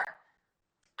winger.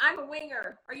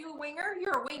 Are you a winger?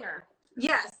 You're a winger.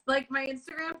 Yes. Like my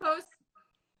Instagram posts,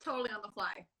 totally on the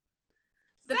fly.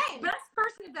 The best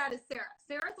person at that is Sarah.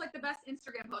 Sarah's like the best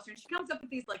Instagram poster, and she comes up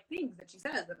with these like things that she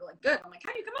says that are like good. I'm like,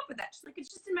 how do you come up with that? She's like, it's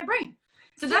just in my brain.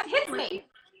 So that hits me.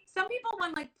 Some people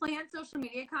want like plan social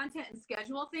media content and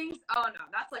schedule things. Oh no,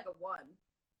 that's like a 1.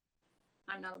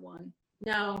 I'm not a 1.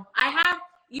 No, I have.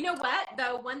 You know what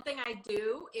though? One thing I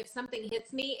do, if something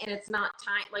hits me and it's not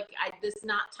time, this is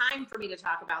not time for me to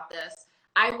talk about this,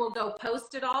 I will go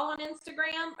post it all on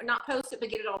Instagram, or not post it, but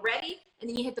get it all ready, and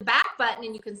then you hit the back button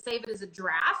and you can save it as a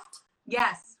draft.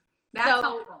 Yes, that's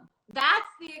helpful.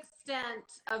 That's the extent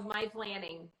of my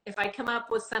planning. If I come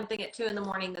up with something at 2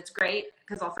 a.m, that's great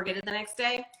because I'll forget it the next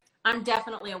day. I'm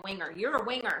definitely a winger. You're a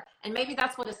winger. And maybe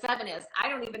that's what a 7 is. I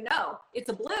don't even know. It's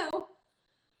a blue.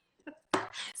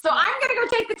 So I'm going to go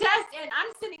take the test, and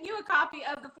I'm sending you a copy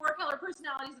of the 4 color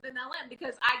personalities of MLM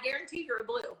because I guarantee you're a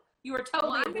blue. You are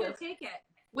totally I'm going to take it.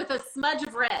 With a smudge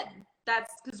of red.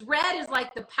 That's because red is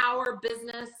like the power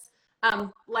business.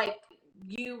 Like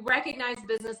you recognize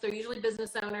business. They're usually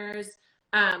business owners.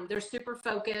 They're super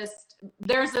focused.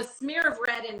 There's a smear of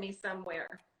red in me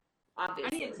somewhere.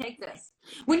 Obviously. I need to take this.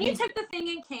 When you took the thing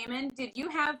in Cayman, did you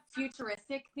have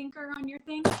futuristic thinker on your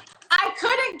thing? I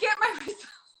couldn't get my results.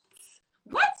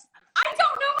 What? I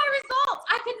don't know my results.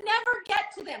 I could never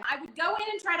get to them. I would go in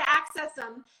and try to access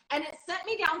them, and it sent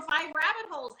me down 5 rabbit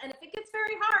holes. And if it gets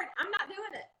very hard, I'm not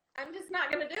doing it. I'm just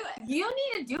not going to do it. You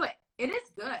need to do it. It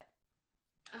is good.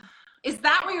 Is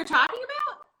that what you're talking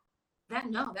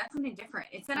about? No, that's something different.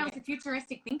 It said I was a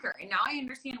futuristic thinker, and now I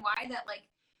understand why that, like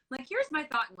here's my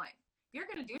thought in life. If you're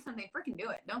going to do something, freaking do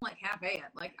it. Don't, half-a it.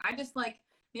 I just,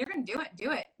 you're going to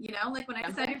do it. You know, when I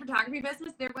decided photography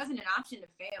business, there wasn't an option to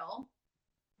fail.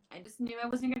 I just knew I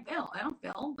wasn't going to fail. I don't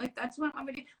fail. That's what I'm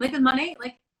going to do. With money,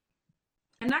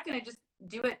 I'm not going to just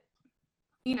do it,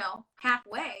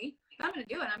 halfway. If I'm going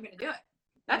to do it, I'm going to do it.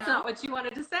 That's not what you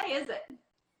wanted to say, is it?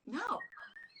 No.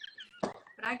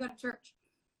 But I go to church.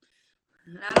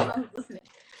 And I don't know who's listening.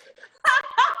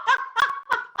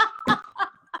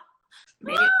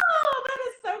 Maybe. Oh, that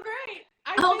is so great.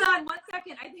 Hold on 1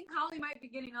 second. I think Holly might be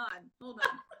getting on. Hold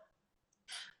on.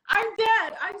 I'm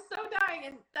dead. I'm so dying.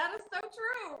 And that is so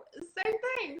true. Same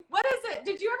thing. What is it?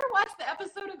 Did you ever watch the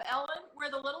episode of Ellen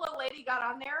where the little old lady got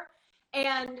on there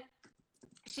and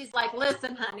she's like,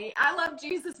 listen, honey, I love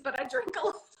Jesus, but I drink a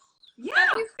little. Yeah.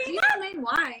 Jesus made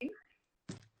wine.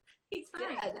 He's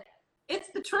dead. It's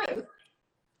the truth.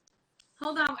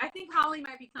 Hold on. I think Holly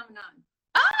might be coming on.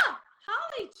 Ah!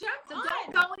 Holly, jump on.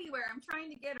 Don't go anywhere. I'm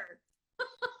trying to get her.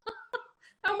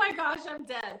 Oh my gosh, I'm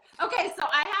dead. Okay, so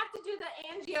I have to do the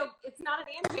it's not an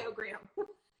angiogram.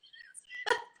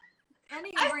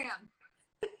 Enneagram.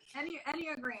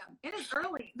 Enneagram. It is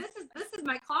early. This is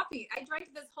my coffee. I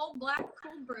drank this whole black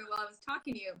cold brew while I was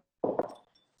talking to you.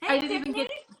 Hey,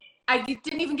 I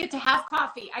didn't even get to have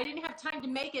coffee. I didn't have time to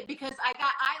make it because I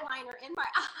got eyeliner in my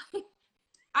eye.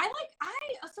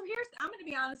 So here's, I'm going to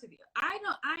be honest with you. I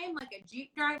am like a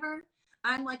Jeep driver.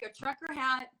 I'm like a trucker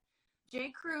hat,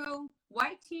 J. Crew,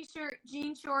 white t-shirt,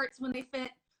 jean shorts when they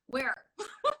fit, wear,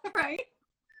 right?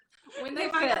 When they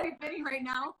might fit. be fitting right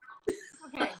now.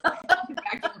 Okay.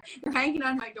 They're hanging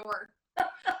on my door.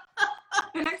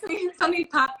 And actually somebody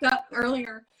popped up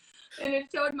earlier and it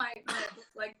showed my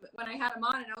like when I had them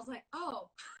on and I was like, oh,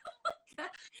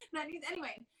 that needs,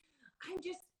 anyway,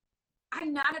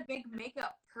 I'm not a big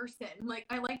makeup person. Like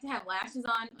I like to have lashes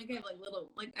on. Like I have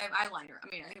I have eyeliner. I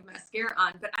mean, I have mascara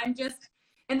on, but I'm just,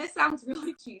 and this sounds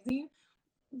really cheesy,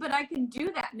 but I can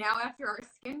do that now after our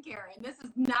skincare. And this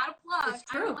is not a plug. It's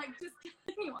true. I'm like, just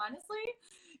telling you, honestly,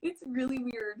 it's really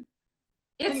weird.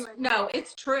 No,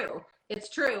 it's true. It's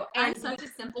true. And I'm such a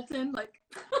simpleton, like,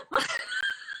 but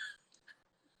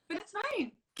it's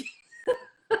fine.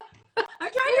 I'm trying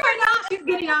to find out she's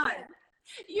getting on.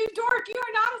 You dork, you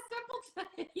are not a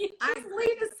simpleton. You just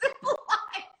lead a simple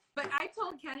life. But I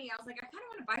told Kenny, I was like, I kind of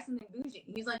want to buy something bougie.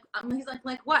 He's like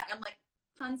what? I'm like,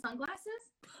 fun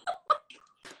sunglasses?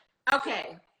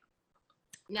 Okay.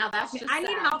 Now that's just I need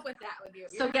sad. help with that with you.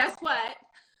 So guess what?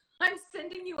 I'm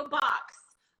sending you a box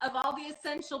of all the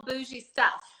essential bougie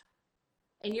stuff.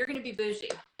 And you're going to be bougie.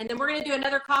 And then we're going to do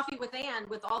another coffee with Ann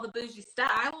with all the bougie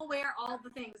stuff. I will wear all the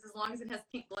things as long as it has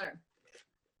pink glitter.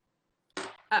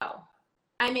 Oh.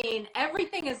 I mean,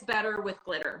 everything is better with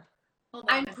glitter.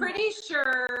 I'm pretty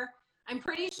sure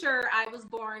I was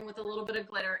born with a little bit of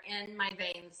glitter in my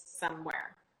veins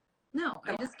somewhere. No,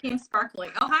 I just came sparkly.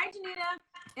 Oh, hi, Janita.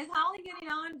 Is Holly getting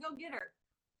on? Go get her.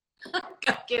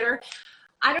 Go get her.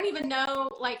 I don't even know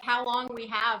like how long we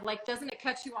have. Like, doesn't it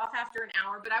cut you off after an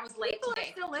hour? But I was late People today.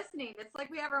 are still listening. It's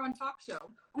like we have our own talk show.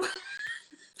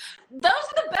 Those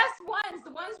are the best ones.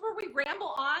 The ones where we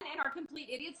ramble on and are complete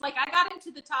idiots. Like I got into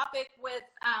the topic with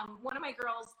one of my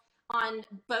girls on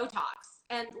Botox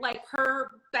and like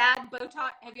her bad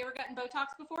Botox. Have you ever gotten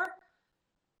Botox before?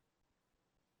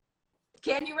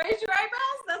 Can you raise your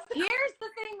eyebrows? Here's the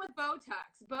thing with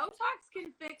Botox. Botox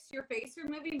can fix your face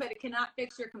removing, but it cannot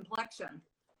fix your complexion.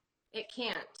 It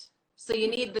can't. So you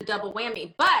need the double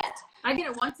whammy. But I get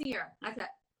it once a year. That's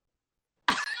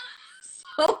it.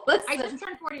 so listen. I just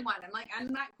turned 41.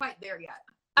 I'm not quite there yet.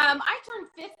 I turned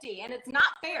 50 and it's not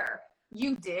fair.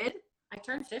 You did? I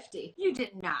turned 50. You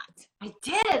did not. I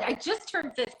did. I just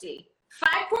turned 50.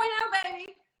 5.0,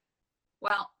 baby.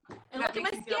 Well, And that look at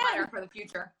makes my me feel skin. better for the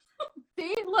future.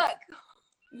 See, look.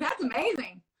 That's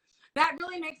amazing. That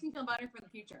really makes me feel better for the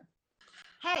future.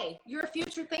 Hey, you're a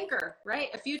future thinker, right?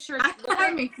 A future.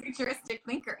 I'm a futuristic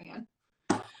thinker, Ann.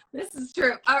 This is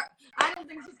true. I don't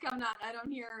think she's coming on. I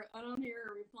don't hear her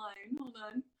replying. Hold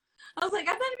on. I was like,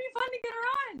 I thought it'd be fun to get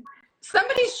her on.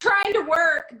 Somebody's trying to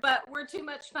work, but we're too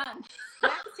much fun.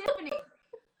 That's Tiffany.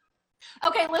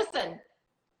 Okay, listen.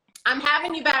 I'm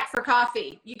having you back for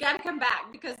coffee. You got to come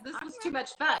back because this was too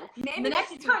much fun. Maybe the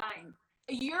next time time.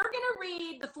 you're going to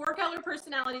read the 4 color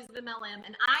personalities of MLM,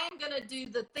 and I am going to do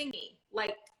the thingy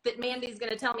like that Mandy's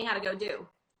going to tell me how to go do.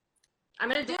 I'm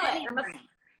going to do it. I'm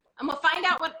going to find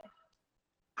out what.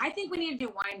 I think we need to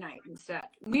do wine night instead.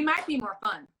 We might be more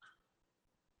fun.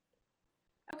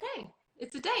 Okay,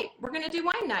 it's a date. We're going to do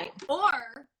wine night.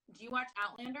 Or, do you watch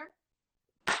Outlander?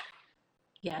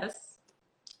 Yes.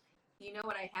 You know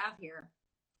what I have here?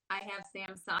 I have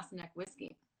Sam Sosnick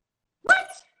whiskey. What?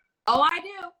 Oh, I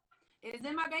do. It is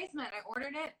in my basement. I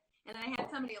ordered it, and then I had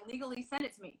somebody illegally send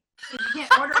it to me. You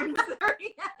can't order it in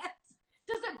Missouri yet.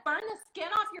 Does it burn the skin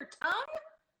off your tongue?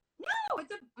 No, it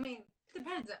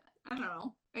depends. I don't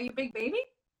know. Are you a big baby?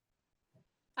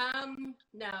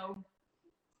 No.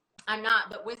 I'm not,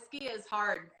 but whiskey is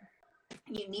hard.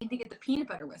 You need to get the peanut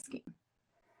butter whiskey.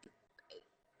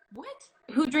 What?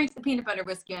 Who drinks the peanut butter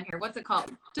whiskey on here? What's it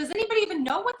called? Does anybody even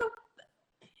know what the...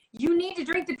 You need to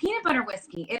drink the peanut butter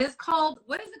whiskey. It is called,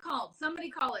 what is it called? Somebody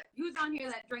call it. Who's on here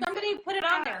that drinks Somebody it? put it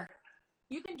on there.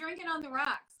 You can drink it on the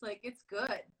rocks. Like, it's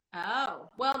good. Oh.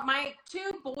 Well, my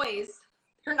 2 boys,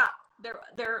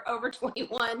 they're over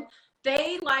 21.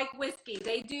 They like whiskey.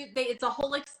 It's a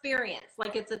whole experience.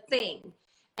 Like, it's a thing.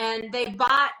 And they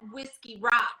bought whiskey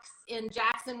rocks in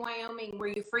Jackson, Wyoming, where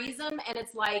you freeze them, and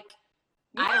it's like,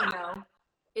 Yeah. I don't know.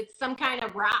 It's some kind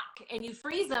of rock, and you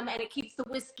freeze them, and it keeps the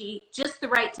whiskey just the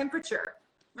right temperature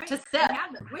Right. to sip. I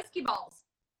have them. Whiskey balls.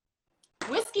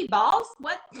 Whiskey balls?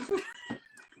 What?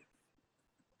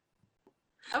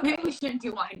 Okay. Maybe we shouldn't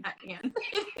do wine night again.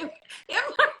 It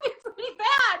might be pretty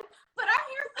bad, but I'm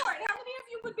here for it. How many of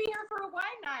you would be here for a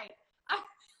wine night?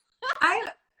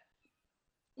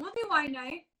 We'll do wine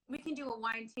night. We can do a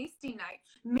wine tasting night.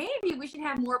 Maybe we should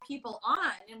have more people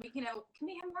on, and can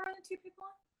we have more than 2 people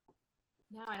on?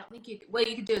 No, I don't think you could. Well,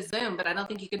 you could do a Zoom, but I don't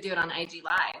think you could do it on IG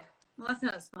Live. Well, that's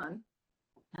not as fun.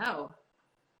 No.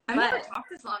 I've never talked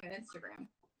this long on Instagram.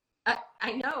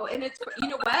 I know, and it's, you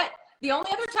know what? The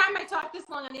only other time I talked this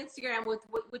long on Instagram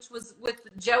which was with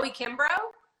Joey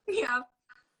Kimbrough. Yeah,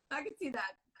 I can see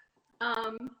that.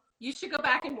 You should go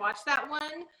back and watch that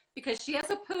one because she has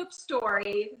a poop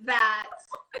story that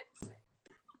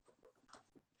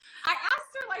I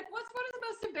asked her, like, what's one of the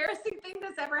most embarrassing things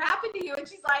that's ever happened to you? And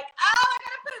she's like, oh, I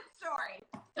got a poop story.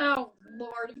 Oh,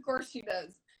 Lord, of course she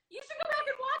does. You should go back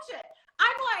and watch it.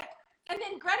 I'm like, and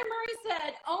then Greta Murray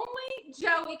said, only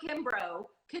Joey Kimbrough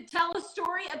could tell a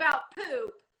story about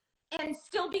poop and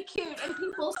still be cute and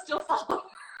people still follow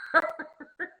her.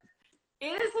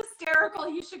 It is hysterical.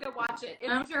 You should go watch it.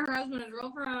 I'm sure her husband is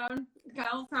real proud.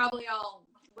 Kyle's probably all,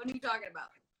 what are you talking about?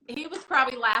 He was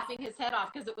probably laughing his head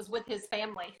off because it was with his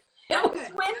family. It was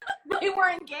when they were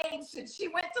engaged and she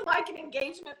went to like an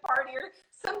engagement party or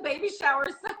some baby shower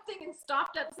or something and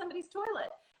stopped up somebody's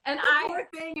toilet. And poor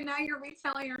thing, and now you're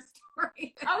retelling your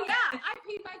story. Oh yeah, I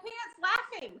peed my pants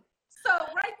laughing. So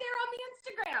right there on the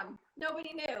Instagram,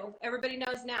 nobody knew. Everybody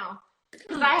knows now.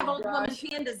 Because I have old woman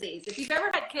peeing disease. If you've ever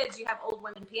had kids, you have old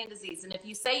women peeing disease. And if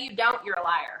you say you don't, you're a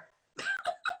liar.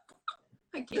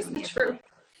 I can't. Isn't it true?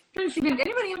 Did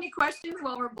anybody have any questions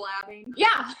while we're blabbing?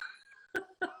 Yeah.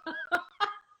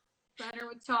 Butter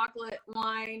with chocolate,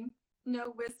 wine,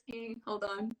 no whiskey. Hold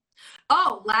on.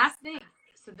 Oh, last thing.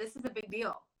 So this is a big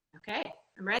deal. Okay,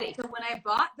 I'm ready. So when I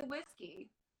bought the whiskey,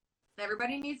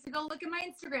 everybody needs to go look at my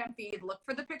Instagram feed, look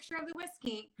for the picture of the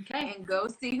whiskey, and go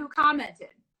see who commented.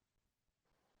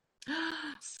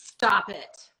 Stop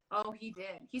it. Oh, he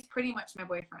did. He's pretty much my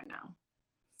boyfriend now.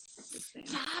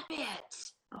 Stop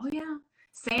it. Oh, yeah.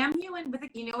 Sam Hewen,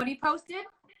 you know what he posted?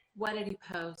 What did he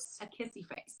post? A kissy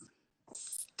face.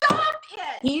 Stop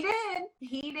it.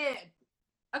 He did.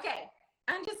 Okay.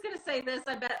 I'm just going to say this.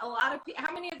 I bet a lot of people,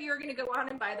 how many of you are going to go on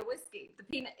and buy the whiskey?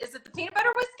 Is it the peanut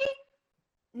butter whiskey?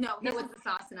 No, this is the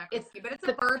Sassenach whiskey, but it's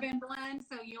a bourbon blend,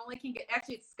 so you only can get,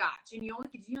 actually it's Scotch, and you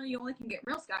only can get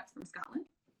real Scotch from Scotland.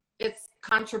 It's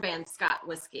contraband Scott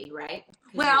whiskey, right?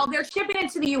 Well, they're shipping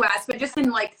it to the U.S., but just in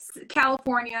like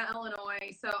California,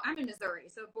 Illinois. So I'm in Missouri,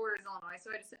 so it borders Illinois. So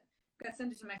I just got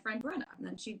sent it to my friend Brenna, and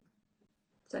then she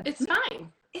said, "It's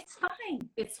fine. It's fine.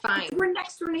 It's fine. We're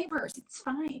next door neighbors. It's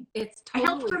fine. It's totally I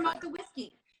helped fine. promote the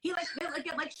whiskey. He like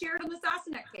shared on the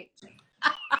Sassenach page,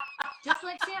 just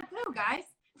like shampoo, guys.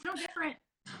 It's no different.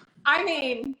 I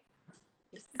mean,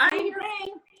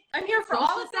 I'm here for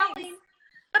all the selling.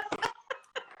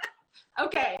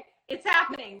 Okay, it's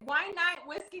happening. Wine night,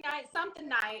 whiskey night, something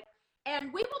night,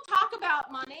 and we will talk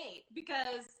about Monat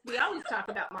because we always talk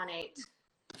about Monat.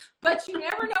 But you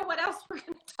never know what else we're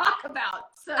going to talk about.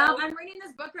 So I'm reading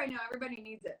this book right now. Everybody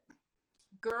needs it.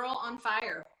 Girl on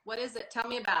Fire. What is it? Tell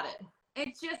me about it.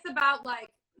 It's just about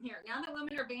now that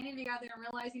women are banding together and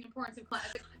realizing the importance of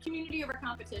class, community over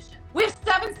competition. We have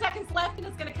 7 seconds left and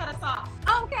it's going to cut us off.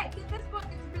 Okay, get this book.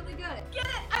 It's really good. Get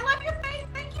it. I love your face.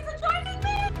 Thank you for joining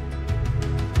me.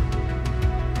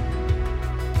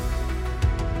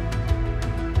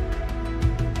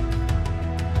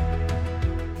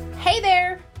 Hey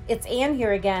there, it's Ann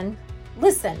here again.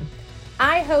 Listen,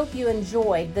 I hope you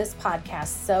enjoyed this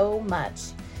podcast so much.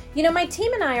 You know, my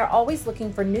team and I are always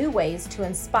looking for new ways to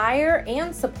inspire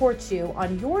and support you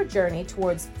on your journey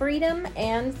towards freedom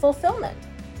and fulfillment.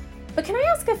 But can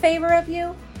I ask a favor of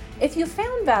you? If you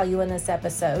found value in this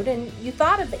episode and you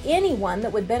thought of anyone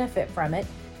that would benefit from it,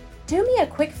 do me a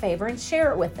quick favor and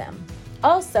share it with them.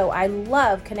 Also, I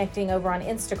love connecting over on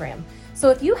Instagram. So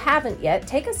if you haven't yet,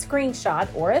 take a screenshot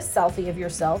or a selfie of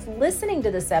yourself listening to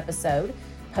this episode,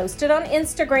 post it on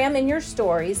Instagram in your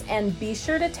stories, and be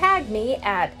sure to tag me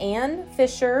at Ann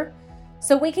Fisher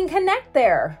so we can connect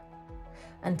there.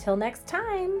 Until next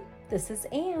time, this is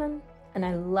Ann, and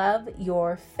I love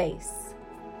your face.